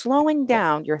 So you're slowing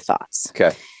down your thoughts.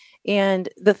 Okay. And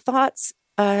the thoughts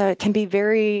can be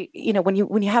very, when you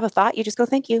have a thought, you just go,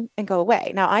 thank you, and go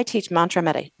away. Now, I teach mantra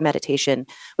meditation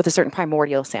with a certain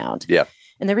primordial sound. Yeah.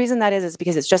 And the reason that is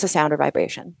because it's just a sound or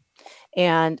vibration.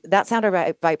 And that sound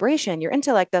or vibration, your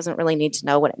intellect doesn't really need to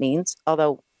know what it means,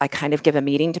 although I kind of give a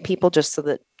meaning to people just so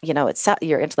that,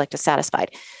 your intellect is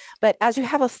satisfied. But as you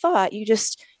have a thought, you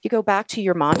go back to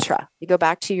your mantra. You go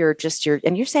back to your,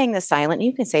 and you're saying this silent.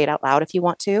 You can say it out loud if you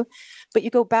want to, but you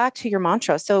go back to your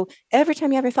mantra. So every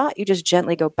time you have your thought, you just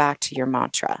gently go back to your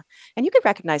mantra, and you could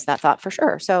recognize that thought for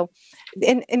sure. So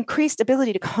increased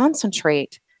ability to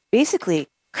concentrate basically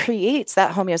creates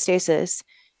that homeostasis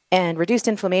and reduced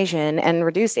inflammation and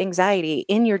reduced anxiety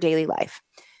in your daily life.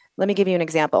 Let me give you an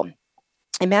example.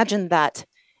 Imagine that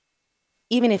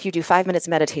even if you do 5 minutes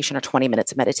of meditation or 20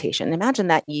 minutes of meditation, imagine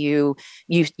that you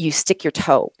stick your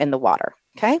toe in the water.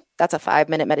 Okay. That's a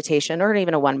 5-minute meditation or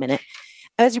even a 1 minute.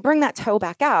 As you bring that toe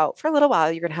back out for a little while,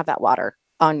 you're going to have that water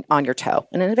on your toe,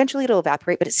 and then eventually it'll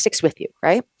evaporate, but it sticks with you.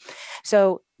 Right.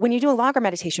 So when you do a longer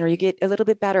meditation, or you get a little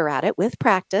bit better at it with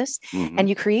practice, and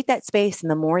you create that space, and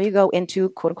the more you go into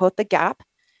quote unquote the gap,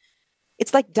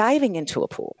 it's like diving into a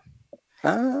pool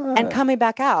and coming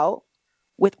back out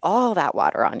with all that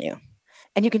water on you.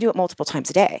 And you can do it multiple times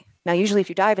a day. Now, usually if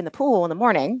you dive in the pool in the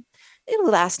morning,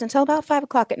 it'll last until about 5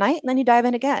 o'clock at night, and then you dive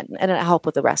in again, and it'll help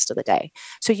with the rest of the day.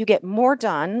 So you get more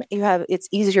done. It's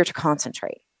easier to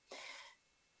concentrate.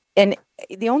 And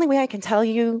the only way I can tell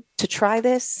you to try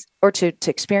this or to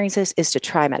experience this is to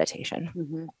try meditation.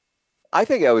 Mm-hmm. I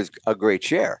think that was a great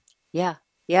share. Yeah.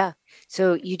 Yeah.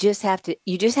 So you just have to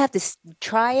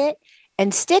try it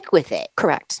and stick with it.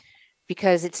 Correct.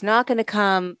 Because it's not going to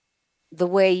come the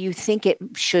way you think it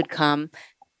should come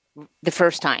the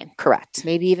first time. Correct.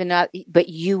 Maybe even not, but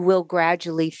you will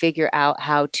gradually figure out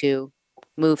how to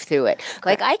move through it. Correct.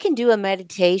 Like I can do a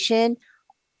meditation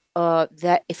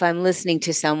that if I'm listening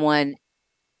to someone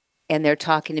and they're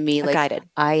talking to me like guided.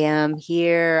 I am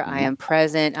here, I am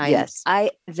present.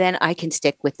 Then I can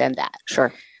stick with them that.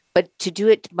 Sure. But to do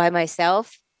it by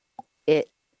myself, it's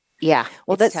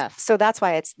tough. So that's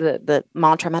why it's the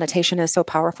mantra meditation is so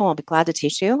powerful. I'll be glad to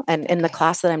teach you. And in the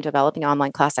class that I'm developing,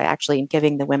 online class, I actually am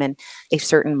giving the women a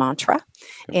certain mantra,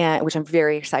 which I'm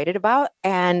very excited about.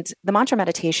 And the mantra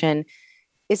meditation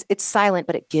it's silent,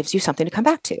 but it gives you something to come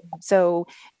back to. So,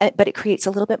 but it creates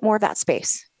a little bit more of that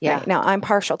space. Yeah. Right? Now I'm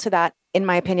partial to that. In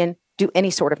my opinion, do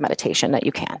any sort of meditation that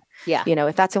you can. Yeah.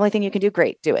 If that's the only thing you can do,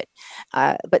 great, do it.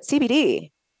 But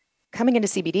CBD, coming into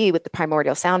CBD with the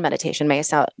primordial sound meditation, may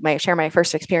I share my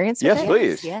first experience? Yes,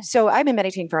 please. Yes. So I've been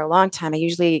meditating for a long time. I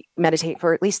usually meditate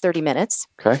for at least 30 minutes.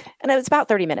 Okay. And it was about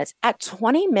 30 minutes. At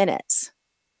 20 minutes,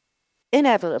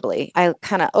 inevitably, I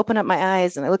kind of open up my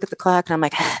eyes and I look at the clock and I'm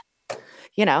like,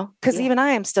 because even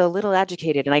I am still a little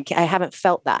agitated and I haven't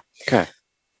felt that. Okay.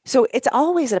 So it's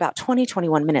always at about 20,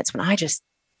 21 minutes when I just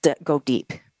go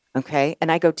deep. Okay. And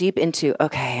I go deep into,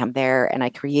 okay, I'm there. And I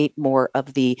create more of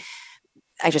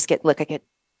I get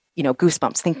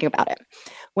goosebumps thinking about it.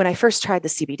 When I first tried the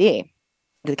CBD,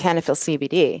 the Canafil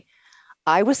CBD,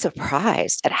 I was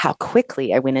surprised at how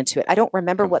quickly I went into it. I don't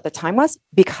remember what the time was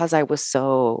because I was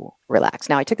so relaxed.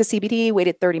 Now I took the CBD,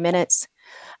 waited 30 minutes,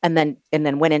 and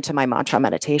then went into my mantra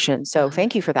meditation. So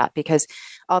thank you for that, because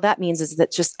all that means is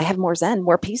that just I have more zen,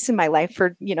 more peace in my life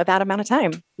for that amount of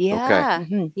time. Yeah. Okay.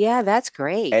 Mm-hmm. Yeah, that's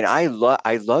great. And I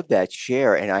love that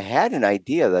share. And I had an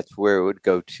idea that's where it would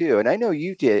go to. And I know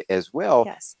you did as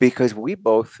well, because we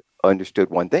both understood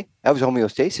one thing. That was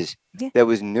homeostasis. Yeah. That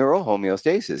was neural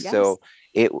homeostasis. Yes. So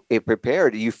it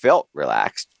prepared, you felt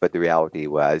relaxed, but the reality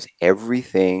was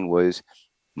everything was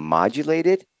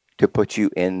modulated to put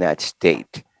you in that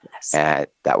state. Yes. And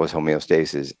that was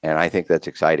homeostasis. And I think that's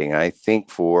exciting. And I think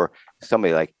for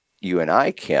somebody like you and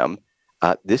I, Kim,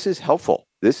 this is helpful.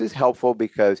 This is helpful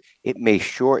because it may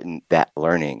shorten that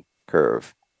learning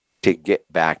curve to get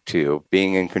back to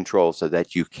being in control so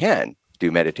that you can do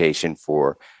meditation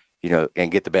for,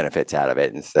 and get the benefits out of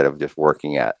it instead of just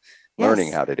working at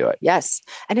learning how to do it. Yes.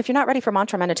 And if you're not ready for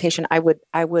mantra meditation, I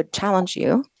would challenge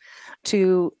you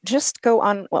to just go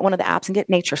on one of the apps and get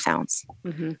nature sounds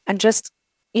and just,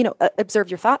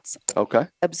 observe your thoughts. Okay.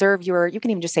 Observe you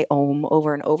can even just say Om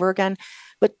over and over again,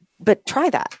 but try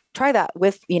that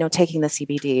with, taking the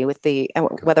CBD with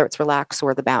whether it's relax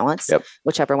or the balance,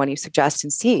 whichever one you suggest,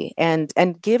 and see, and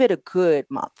give it a good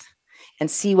month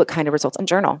and see what kind of results, and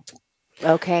journal.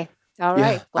 Okay. All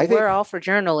right. Well, we're all for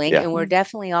journaling and we're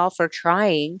definitely all for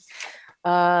trying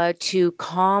to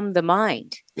calm the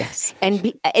mind. Yes.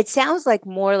 And it sounds like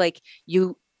more like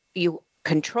you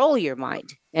control your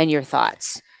mind and your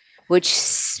thoughts, which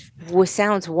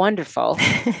sounds wonderful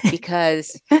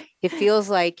because it feels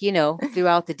like,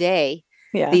 throughout the day,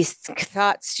 these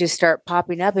thoughts just start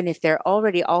popping up. And if they're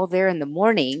already all there in the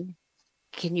morning,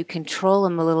 can you control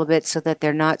them a little bit so that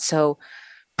they're not so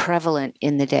prevalent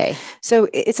in the day? So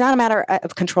it's not a matter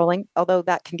of controlling, although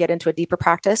that can get into a deeper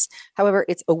practice. However,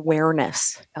 it's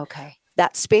awareness. Okay.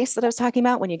 That space that I was talking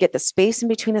about, when you get the space in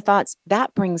between the thoughts,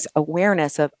 that brings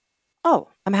awareness of, oh,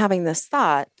 I'm having this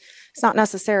thought. It's not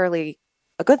necessarily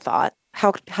a good thought.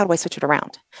 How do I switch it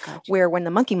around? Gotcha. Where when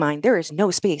the monkey mind, there is no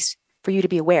space for you to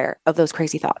be aware of those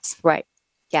crazy thoughts. Right.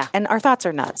 Yeah. And our thoughts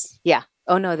are nuts. Yeah.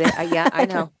 Oh no. I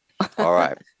know. All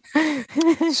right.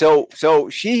 So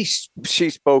she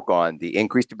spoke on the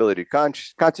increased ability to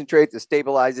concentrate, that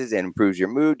stabilizes and improves your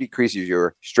mood, decreases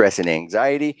your stress and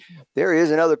anxiety. There is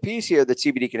another piece here that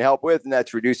CBD can help with, and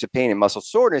that's reduce the pain and muscle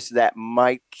soreness that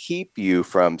might keep you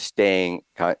from staying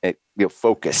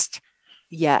focused.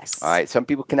 Yes. All right. Some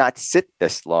people cannot sit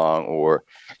this long, or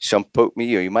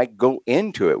you might go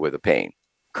into it with a pain.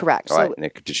 Correct. All right. And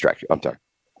it could distract you. I'm sorry.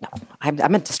 No,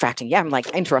 I'm distracting you. I'm like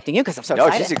interrupting you because I'm so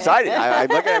excited. No, she's excited. I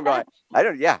look at him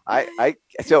going,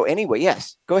 so anyway,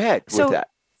 yes, go ahead with that.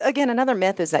 Again, another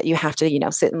myth is that you have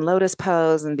to, sit in lotus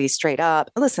pose and be straight up.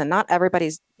 Listen, not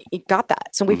everybody's got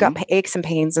that. So we've got aches and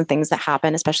pains and things that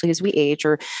happen, especially as we age,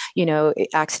 or,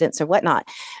 accidents or whatnot.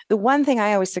 The one thing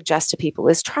I always suggest to people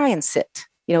is try and sit.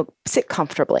 Sit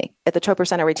comfortably. At the Chopra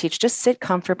Center, we teach just sit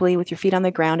comfortably with your feet on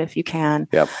the ground if you can.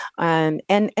 Yep.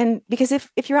 And because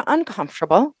if you're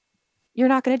uncomfortable, you're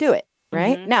not going to do it.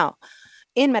 Right. Mm-hmm. Now,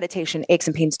 in meditation, aches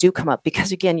and pains do come up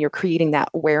because, again, you're creating that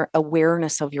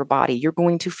awareness of your body. You're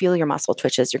going to feel your muscle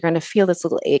twitches. You're going to feel this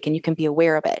little ache, and you can be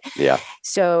aware of it. Yeah.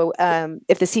 So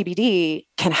if the CBD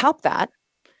can help that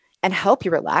and help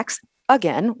you relax,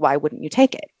 again, why wouldn't you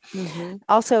take it? Mm-hmm.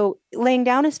 Also, laying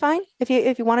down is fine. If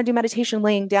you want to do meditation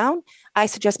laying down, I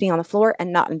suggest being on the floor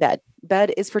and not in bed.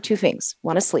 Bed is for two things.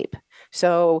 One is sleep.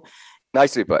 So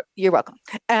Nicely put. You're welcome.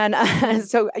 And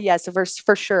so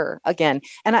for sure, again,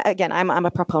 I'm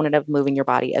a proponent of moving your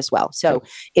body as well. So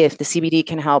if the CBD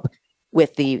can help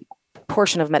with the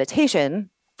portion of meditation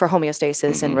for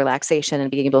homeostasis and relaxation and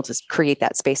being able to create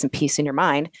that space and peace in your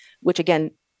mind, which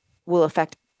again will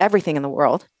affect everything in the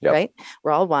world, right?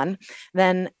 We're all one.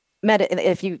 Then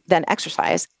if you then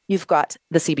exercise, you've got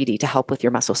the CBD to help with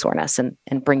your muscle soreness and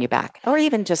bring you back, or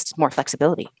even just more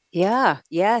flexibility. Yeah.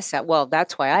 Yes. Well,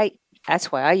 that's why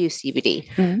I use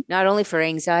CBD, not only for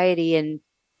anxiety and,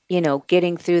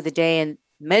 getting through the day and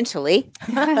mentally,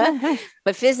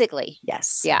 but physically.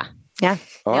 Yes. Yeah. Yeah.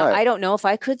 Now, I don't know if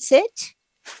I could sit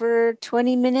for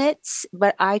 20 minutes,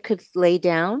 but I could lay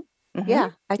down. Yeah,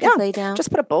 I could lay down. Just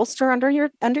put a bolster under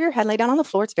your head, lay down on the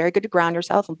floor. It's very good to ground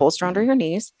yourself, and bolster under your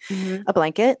knees, a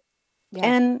blanket,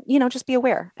 and just be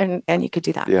aware. And you could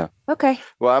do that. Yeah. Okay.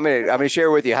 Well, I'm gonna share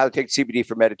with you how to take CBD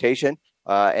for meditation,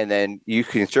 and then you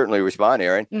can certainly respond,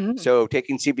 Erin. So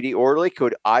taking CBD orally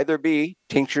could either be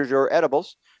tinctures or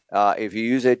edibles. If you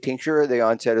use a tincture, the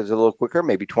onset is a little quicker,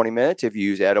 maybe 20 minutes. If you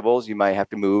use edibles, you might have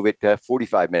to move it to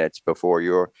 45 minutes before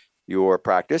your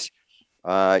practice.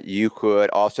 You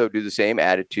could also do the same,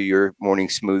 add it to your morning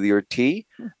smoothie or tea.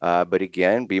 But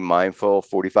again, be mindful,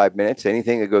 45 minutes,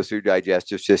 anything that goes through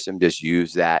digestive system, just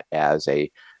use that as a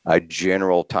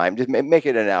general time. Just make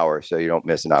it an hour so you don't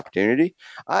miss an opportunity.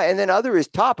 And then other is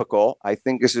topical. I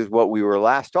think this is what we were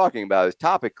last talking about, is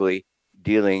topically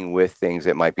dealing with things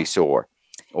that might be sore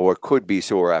or could be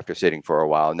sore after sitting for a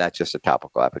while. And that's just a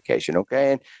topical application.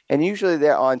 Okay. And usually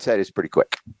their onset is pretty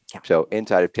quick. Yeah. So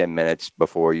inside of 10 minutes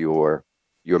before your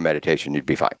meditation, you'd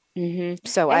be fine.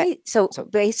 So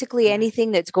basically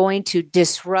anything that's going to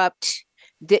disrupt,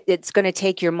 it's going to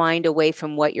take your mind away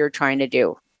from what you're trying to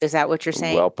do. Is that what you're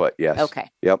saying? Well put. Yes. Okay.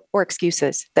 Yep. Or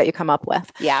excuses that you come up with.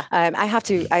 Yeah. I have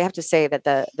to say that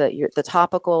the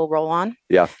topical roll-on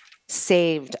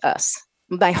saved us.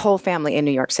 My whole family in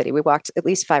New York City. We walked at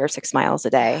least 5 or 6 miles a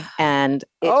day, and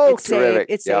it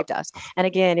saved us. And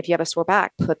again, if you have a sore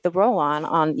back, put the roll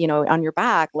on your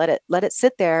back. Let it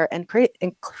sit there, and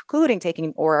including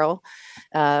taking oral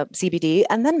CBD,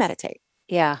 and then meditate.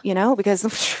 Yeah, because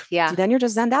then you're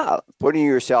just zened out, putting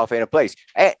yourself in a place.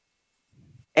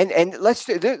 And let's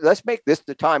make this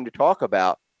the time to talk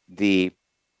about the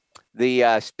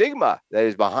stigma that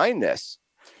is behind this.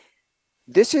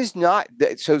 This is not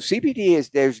so. CBD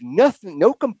there's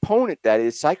no component that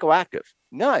is psychoactive.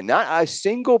 None, not a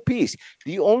single piece.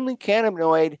 The only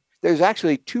cannabinoid, there's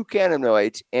actually 2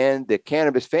 cannabinoids in the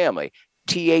cannabis family,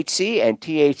 THC and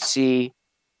THCA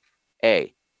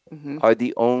are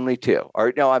the only 2.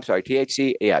 Or no, I'm sorry,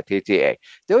 THC, THCA.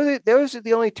 Those are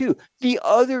the only 2. The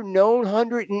other known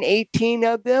 118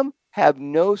 of them have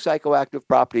no psychoactive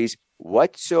properties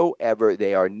whatsoever.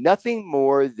 They are nothing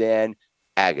more than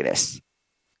agonists.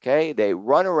 Okay, they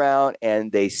run around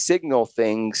and they signal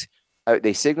things.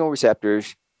 They signal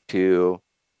receptors to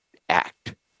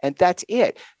act, and that's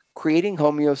it. Creating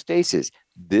homeostasis.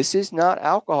 This is not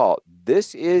alcohol.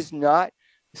 This is not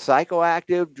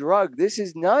psychoactive drug. This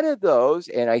is none of those,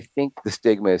 and I think the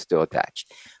stigma is still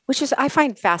attached. Which is, I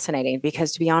find fascinating,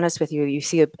 because to be honest with you, you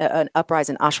see an uprise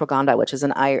in ashwagandha, which is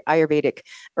an Ayurvedic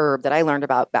herb that I learned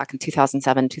about back in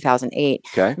 2007, 2008.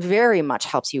 Okay. Very much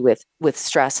helps you with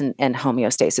stress and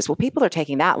homeostasis. Well, people are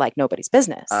taking that like nobody's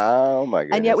business. Oh my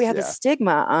goodness. And yet we have a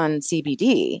stigma on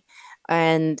CBD.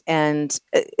 And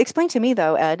explain to me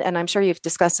though, Ed, and I'm sure you've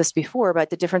discussed this before, but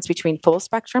the difference between full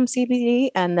spectrum CBD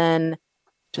and then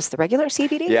just the regular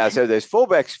CBD? Yeah, so there's full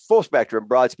spectrum,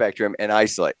 broad spectrum, and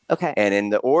isolate. Okay. And in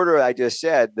the order I just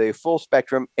said, the full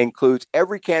spectrum includes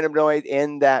every cannabinoid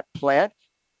in that plant,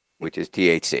 which is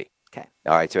THC. Okay.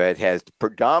 All right, so it has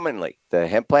the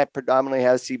hemp plant predominantly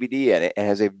has CBD in it and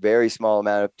has a very small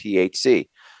amount of THC.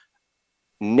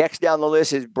 Next down the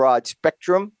list is broad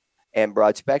spectrum, and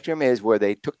broad spectrum is where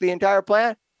they took the entire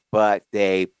plant, but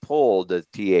they pulled the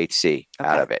THC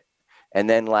out of it. And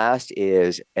then last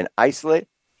is an isolate.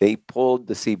 They pulled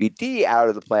the CBD out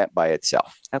of the plant by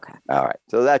itself. Okay. All right.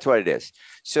 So that's what it is.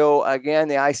 So again,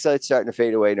 the isolate's starting to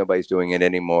fade away. Nobody's doing it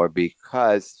anymore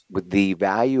because with the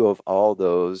value of all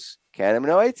those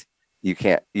cannabinoids, you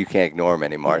can't ignore them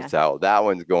anymore. Yeah. So that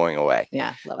one's going away.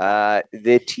 Yeah.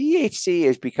 The THC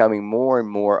is becoming more and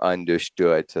more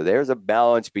understood. So there's a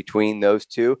balance between those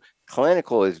two.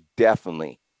 Clinical is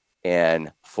definitely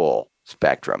in full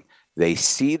spectrum. They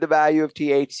see the value of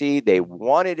THC. They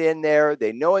want it in there.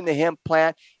 They know in the hemp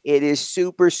plant, it is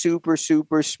super, super,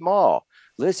 super small.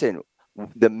 Listen,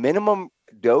 the minimum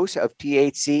dose of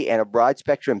THC and a broad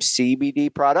spectrum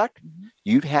CBD product,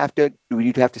 you'd have to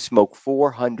smoke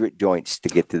 400 joints to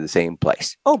get to the same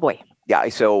place. Oh boy. Yeah.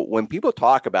 So when people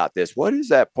talk about this, what does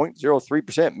that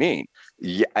 0.03% mean?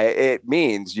 Yeah, it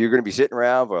means you're going to be sitting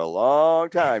around for a long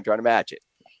time trying to match it.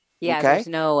 Yeah. Okay?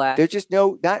 There's There's just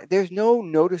there's no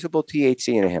noticeable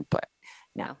THC in a hemp plant.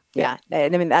 No. Yeah.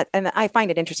 And I mean and I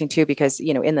find it interesting too, because,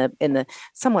 in the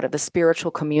somewhat of the spiritual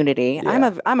community,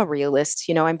 I'm a realist,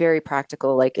 I'm very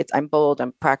practical. Like I'm bold,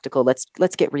 I'm practical.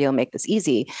 Let's get real, make this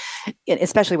easy,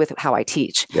 especially with how I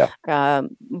teach. Yeah.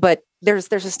 But there's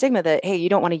a stigma that, hey, you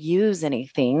don't want to use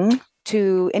anything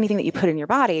that you put in your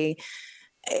body.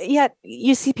 Yet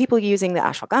you see people using the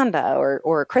ashwagandha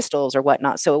or crystals or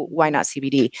whatnot. So why not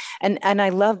CBD? And I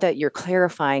love that you're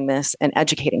clarifying this and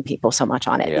educating people so much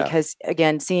on it, because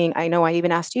again, I know I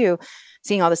even asked you,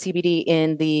 seeing all the CBD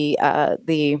in the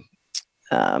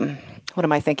what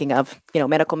am I thinking of?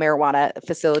 Medical marijuana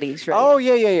facilities. Right? Oh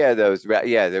yeah. Those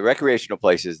the recreational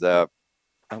places. The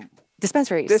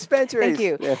dispensaries. Thank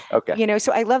you. Yeah. Okay.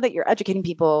 So I love that you're educating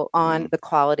people on the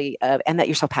quality of, and that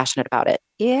you're so passionate about it.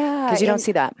 Yeah. Because you don't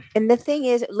see that. And the thing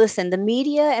is, listen, the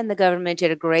media and the government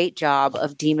did a great job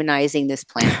of demonizing this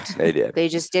plant. They did. They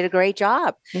just did a great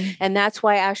job. Mm-hmm. And that's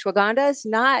why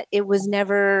ashwagandha it was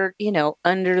never,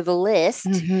 under the list.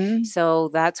 Mm-hmm.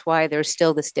 So that's why there's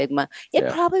still the stigma. It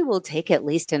probably will take at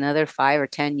least another 5 or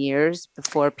 10 years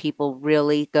before people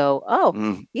really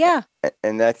go, yeah.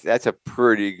 And that's a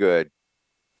pretty good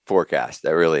forecast.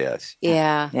 That really is.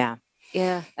 Yeah.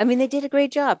 I mean, they did a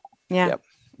great job. Yeah. Yep.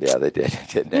 Yeah, they did,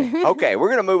 didn't they? Okay, we're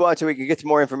going to move on so we can get some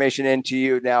more information into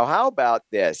you. Now, how about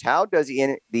this? How does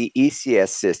the ECS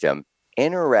system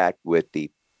interact with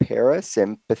the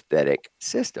parasympathetic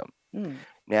system?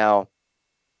 Now,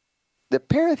 the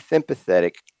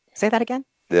parasympathetic... Say that again?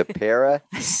 The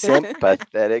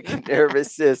parasympathetic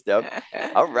nervous system.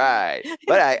 All right.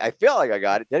 But I feel like I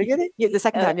got it. Did I get it? Yeah, the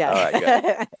second time, yeah. All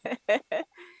right, good.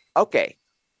 Okay.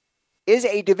 Is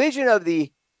a division of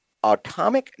the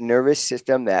autonomic nervous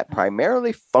system that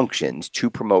primarily functions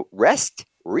to promote rest,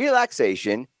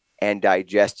 relaxation, and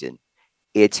digestion.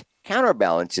 It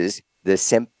counterbalances the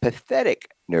sympathetic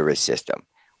nervous system,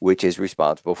 which is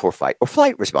responsible for fight or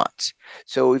flight response.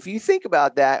 So if you think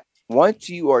about that, once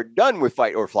you are done with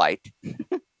fight or flight,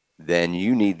 then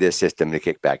you need this system to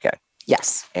kick back in.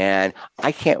 Yes. And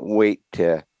I can't wait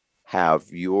to have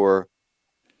your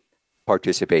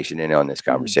participation in on this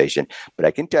conversation. But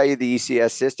I can tell you the ECS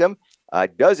system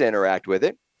does interact with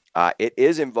it. It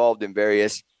is involved in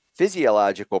various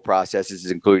physiological processes,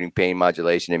 including pain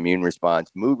modulation, immune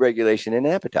response, mood regulation, and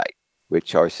appetite,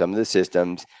 which are some of the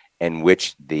systems in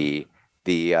which the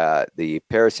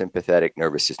parasympathetic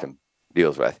nervous system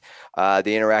deals with.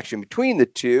 The interaction between the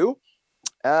two,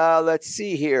 let's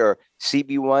see here.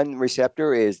 CB1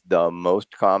 receptor is the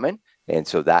most common, and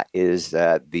so that is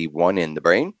the one in the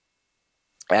brain.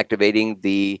 Activating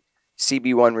the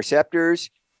CB1 receptors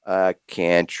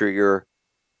can trigger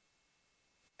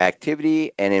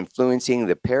activity and influencing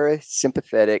the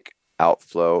parasympathetic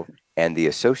outflow and the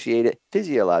associated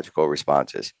physiological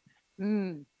responses.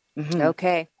 Mm-hmm.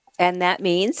 Okay. And that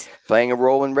means? Playing a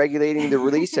role in regulating the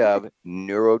release of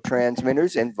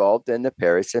neurotransmitters involved in the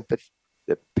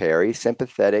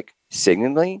parasympathetic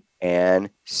signaling, and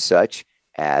such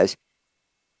as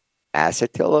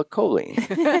acetylcholine.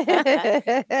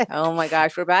 Oh my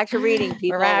gosh, we're back to reading,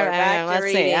 people. We're back to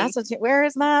reading. See. Where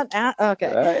is that?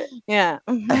 Okay. Right. Yeah.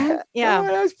 Mm-hmm. Yeah. Oh,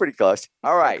 that was pretty close.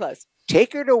 All right. Close.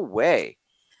 Take it away.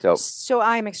 So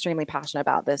I'm extremely passionate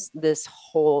about this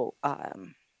whole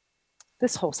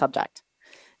subject.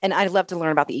 And I'd love to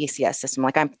learn about the ECS system.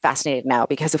 Like, I'm fascinated now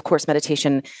because, of course,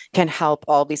 meditation can help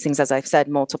all these things, as I've said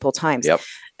multiple times. Yep.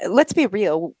 Let's be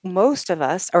real. Most of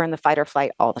us are in the fight or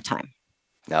flight all the time.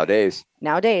 Nowadays,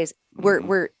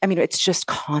 we're it's just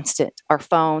constant. Our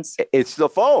phones. It's the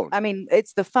phone.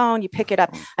 It's the phone. You pick it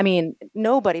up.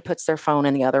 Nobody puts their phone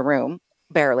in the other room.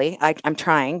 Barely. I'm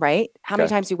trying, right? How many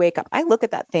times do you wake up? I look at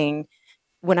that thing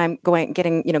when I'm going to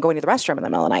the restroom in the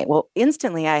middle of the night. Well,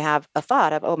 instantly I have a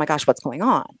thought of, oh my gosh, what's going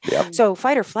on? Yep. So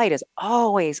fight or flight is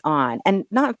always on. And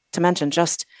not to mention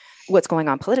just what's going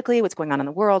on politically, what's going on in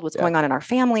the world, what's going on in our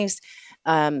families,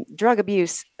 drug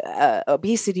abuse,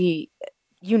 obesity,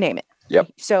 you name it.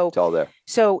 Yep. So it's all there.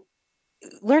 So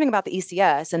learning about the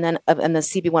ECS and then and the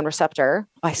CB1 receptor,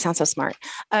 I sound so smart.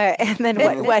 And then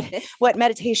what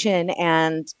meditation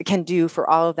and can do for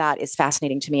all of that is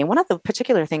fascinating to me. And one of the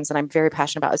particular things that I'm very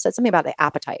passionate about is something about the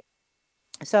appetite.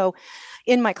 So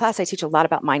in my class, I teach a lot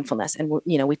about mindfulness, and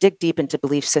we dig deep into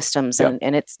belief systems, and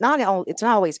it's not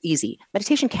always easy.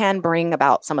 Meditation can bring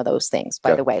about some of those things,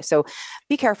 by the way. So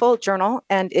be careful, journal.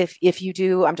 And if you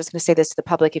do, I'm just going to say this to the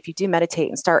public, if you do meditate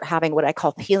and start having what I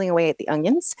call peeling away at the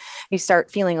onions, you start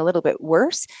feeling a little bit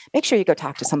worse, make sure you go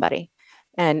talk to somebody.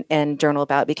 and journal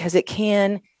about, because it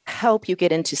can help you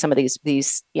get into some of these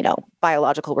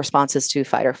biological responses to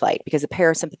fight or flight, because the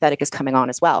parasympathetic is coming on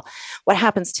as well. What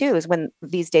happens too is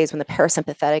these days when the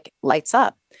parasympathetic lights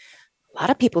up, a lot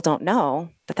of people don't know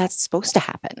that that's supposed to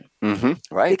happen,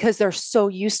 right? Because they're so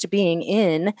used to being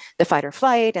in the fight or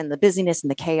flight and the busyness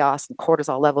and the chaos and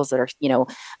cortisol levels that are,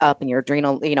 up, and your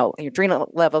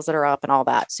adrenal levels that are up and all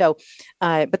that. So,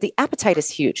 but the appetite is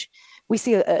huge. We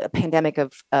see a pandemic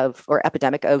or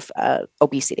epidemic of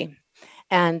obesity.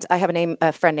 And I have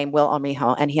a friend named Will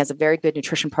Almijo, and he has a very good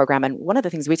nutrition program. And one of the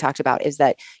things we talked about is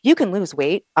that you can lose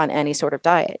weight on any sort of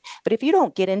diet, but if you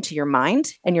don't get into your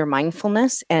mind and your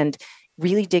mindfulness and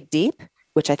really dig deep,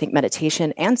 which I think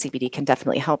meditation and CBD can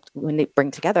definitely help when they bring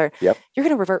together, you're going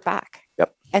to revert back.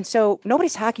 And so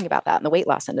nobody's talking about that in the weight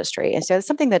loss industry. And so it's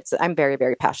something that I'm very,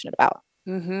 very passionate about.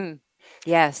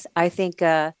 Yes. I think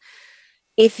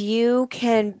if you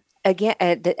can, again,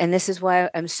 and this is why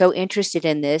I'm so interested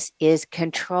in this, is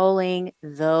controlling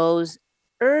those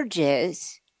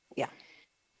urges. Yeah.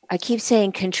 I keep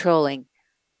saying controlling.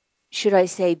 Should I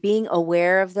say being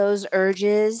aware of those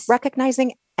urges?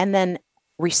 Recognizing and then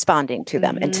responding to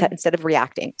them instead of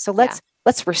reacting. So let's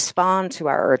respond to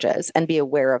our urges and be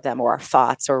aware of them, or our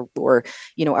thoughts, or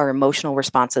our emotional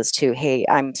responses to, hey,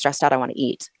 I'm stressed out, I want to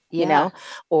eat,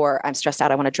 or I'm stressed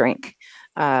out, I want to drink.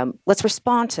 Let's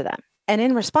respond to them. And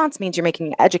in response means you're making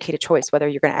an educated choice, whether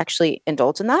you're going to actually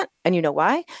indulge in that and you know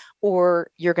why,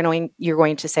 or you're going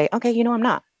to say, okay, I'm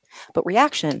not. But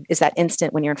reaction is that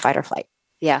instant when you're in fight or flight.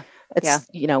 Yeah. It's,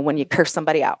 when you curse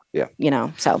somebody out. Yeah.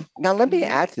 So. Now let me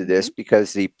add to this,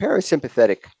 because the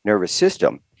parasympathetic nervous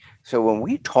system, so when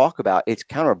we talk about its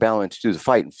counterbalance to the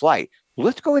fight and flight,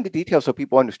 let's go into detail so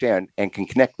people understand and can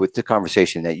connect with the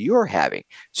conversation that you're having.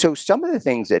 So some of the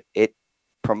things that it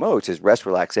promotes is rest,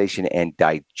 relaxation, and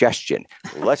digestion.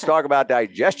 Let's talk about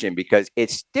digestion, because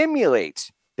it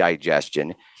stimulates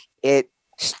digestion. It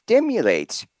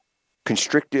stimulates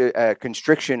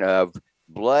constriction of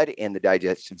blood in the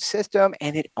digestive system,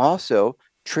 and it also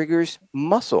triggers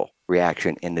muscle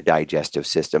reaction in the digestive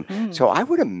system. So I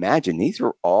would imagine these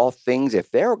are all things, if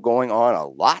they're going on a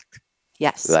lot,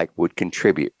 would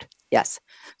contribute. Yes.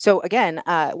 So again,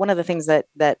 one of the things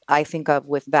that I think of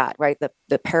with that, right,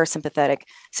 the parasympathetic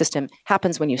system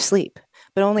happens when you sleep,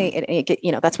 but only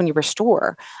that's when you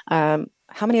restore. How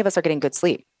many of us are getting good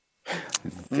sleep?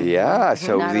 Yeah.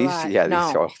 So these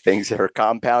are things that are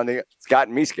compounding. It's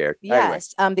gotten me scared.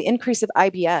 Yes. Anyway. The increase of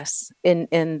IBS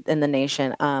in the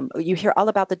nation. You hear all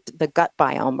about the gut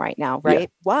biome right now, right? Yeah.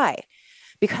 Why?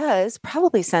 Because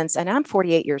probably and I'm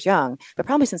 48 years young, but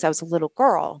probably since I was a little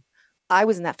girl, I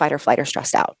was in that fight or flight or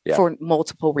stressed out for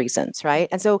multiple reasons, right?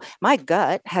 And so my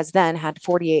gut has then had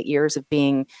 48 years of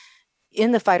being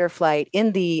in the fight or flight,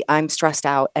 in the I'm stressed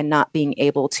out and not being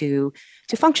able to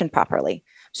function properly.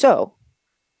 So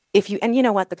you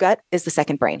know what, the gut is the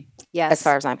second brain, as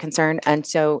far as I'm concerned. And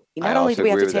so not only do we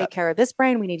have to take care of this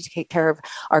brain, we need to take care of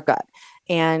our gut.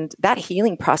 And that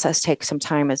healing process takes some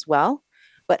time as well,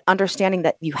 but understanding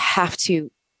that you have to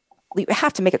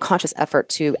make a conscious effort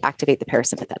to activate the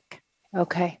parasympathetic.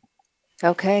 Okay.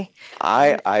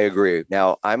 I agree.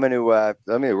 Now I'm going to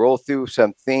let me roll through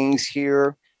some things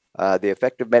here. The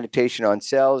effect of meditation on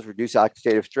cells, reduce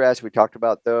oxidative stress. We talked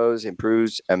about those.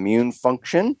 Improves immune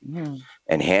function.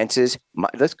 Enhances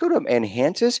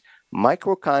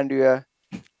mitochondria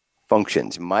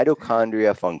functions.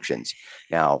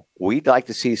 Now we'd like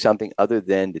to see something other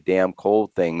than the damn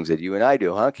cold things that you and I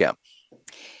do, huh, Kim?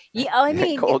 Yeah, I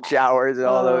mean, cold showers and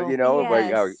all those,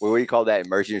 what do you call that?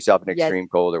 Immersing yourself in extreme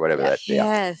cold or whatever that.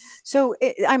 Yes. So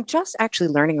I'm just actually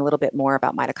learning a little bit more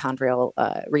about mitochondrial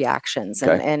reactions,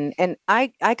 and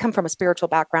I come from a spiritual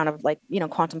background of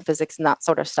quantum physics and that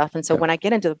sort of stuff. And so when I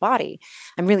get into the body,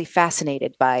 I'm really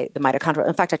fascinated by the mitochondrial.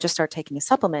 In fact, I just started taking a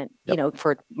supplement,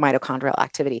 for mitochondrial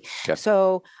activity. Okay.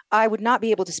 So I would not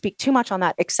be able to speak too much on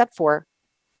that, except for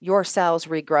your cells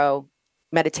regrow.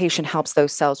 Meditation helps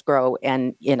those cells grow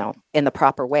and, in the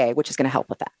proper way, which is going to help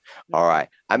with that. All right.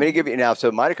 I'm going to give you now.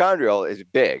 So mitochondrial is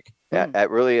big. That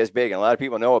really is big. And a lot of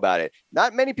people know about it.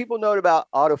 Not many people know about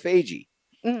autophagy.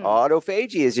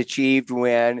 Autophagy is achieved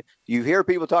when you hear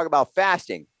people talk about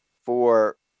fasting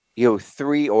for,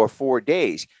 3 or 4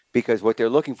 days, because what they're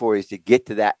looking for is to get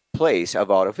to that place of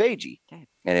autophagy. Okay.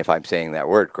 And if I'm saying that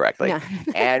word correctly. Yeah.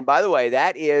 And by the way,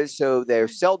 that is, so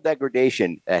there's cell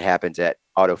degradation that happens at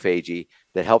autophagy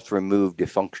that helps remove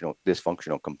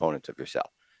dysfunctional components of your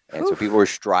cell. And so people are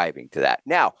striving to that.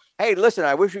 Now, hey, listen,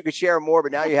 I wish we could share more,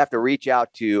 but now you have to reach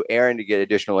out to Erin to get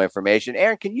additional information.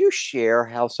 Erin, can you share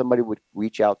how somebody would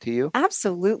reach out to you?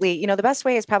 Absolutely. The best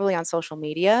way is probably on social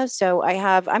media. So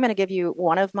I'm going to give you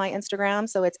one of my Instagrams.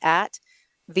 So it's at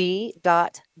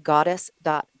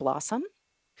the.goddess.blossom.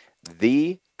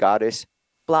 The Goddess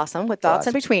Blossom with dots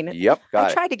in between. Yep.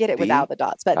 I tried to get it without the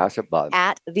dots, but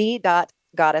at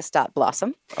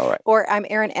the.goddess.blossom. All right. Or I'm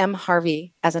Erin M.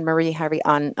 Harvey, as in Marie Harvey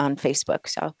on Facebook.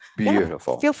 So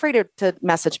beautiful. Feel free to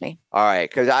message me. All right.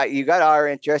 Because you got our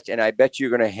interest, and I bet you're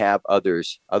going to have other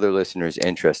listeners'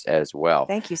 interest as well.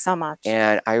 Thank you so much.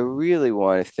 And I really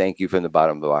want to thank you from the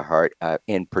bottom of our heart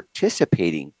in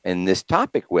participating in this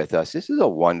topic with us. This is a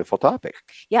wonderful topic.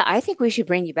 Yeah, I think we should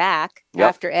bring you back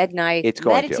after Ed and I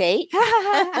meditate.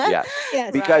 Yes.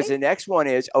 Because the next one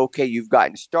is, okay, you've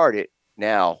gotten started.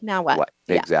 Now what?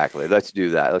 Yeah. Exactly. Let's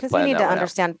do that. Let's plan that. Because we need to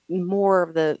understand more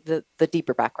of the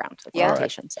deeper background of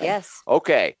meditation. So. Yes.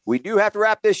 Okay. We do have to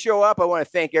wrap this show up. I want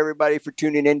to thank everybody for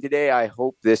tuning in today. I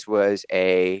hope this was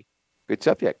a good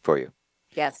subject for you.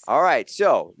 Yes. All right.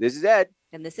 So this is Ed.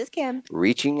 And this is Kim.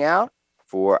 Reaching out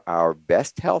for our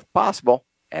best health possible.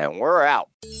 And we're out.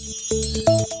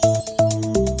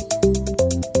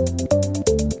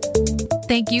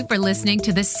 Thank you for listening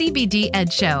to the CBD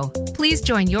Ed Show. Please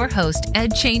join your host,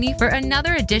 Ed Cheney, for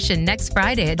another edition next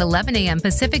Friday at 11 a.m.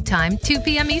 Pacific Time, 2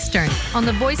 p.m. Eastern on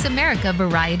the Voice America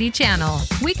Variety Channel.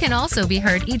 We can also be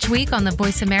heard each week on the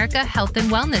Voice America Health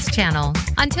and Wellness Channel.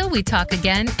 Until we talk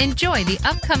again, enjoy the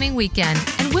upcoming weekend,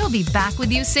 and we'll be back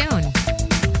with you soon.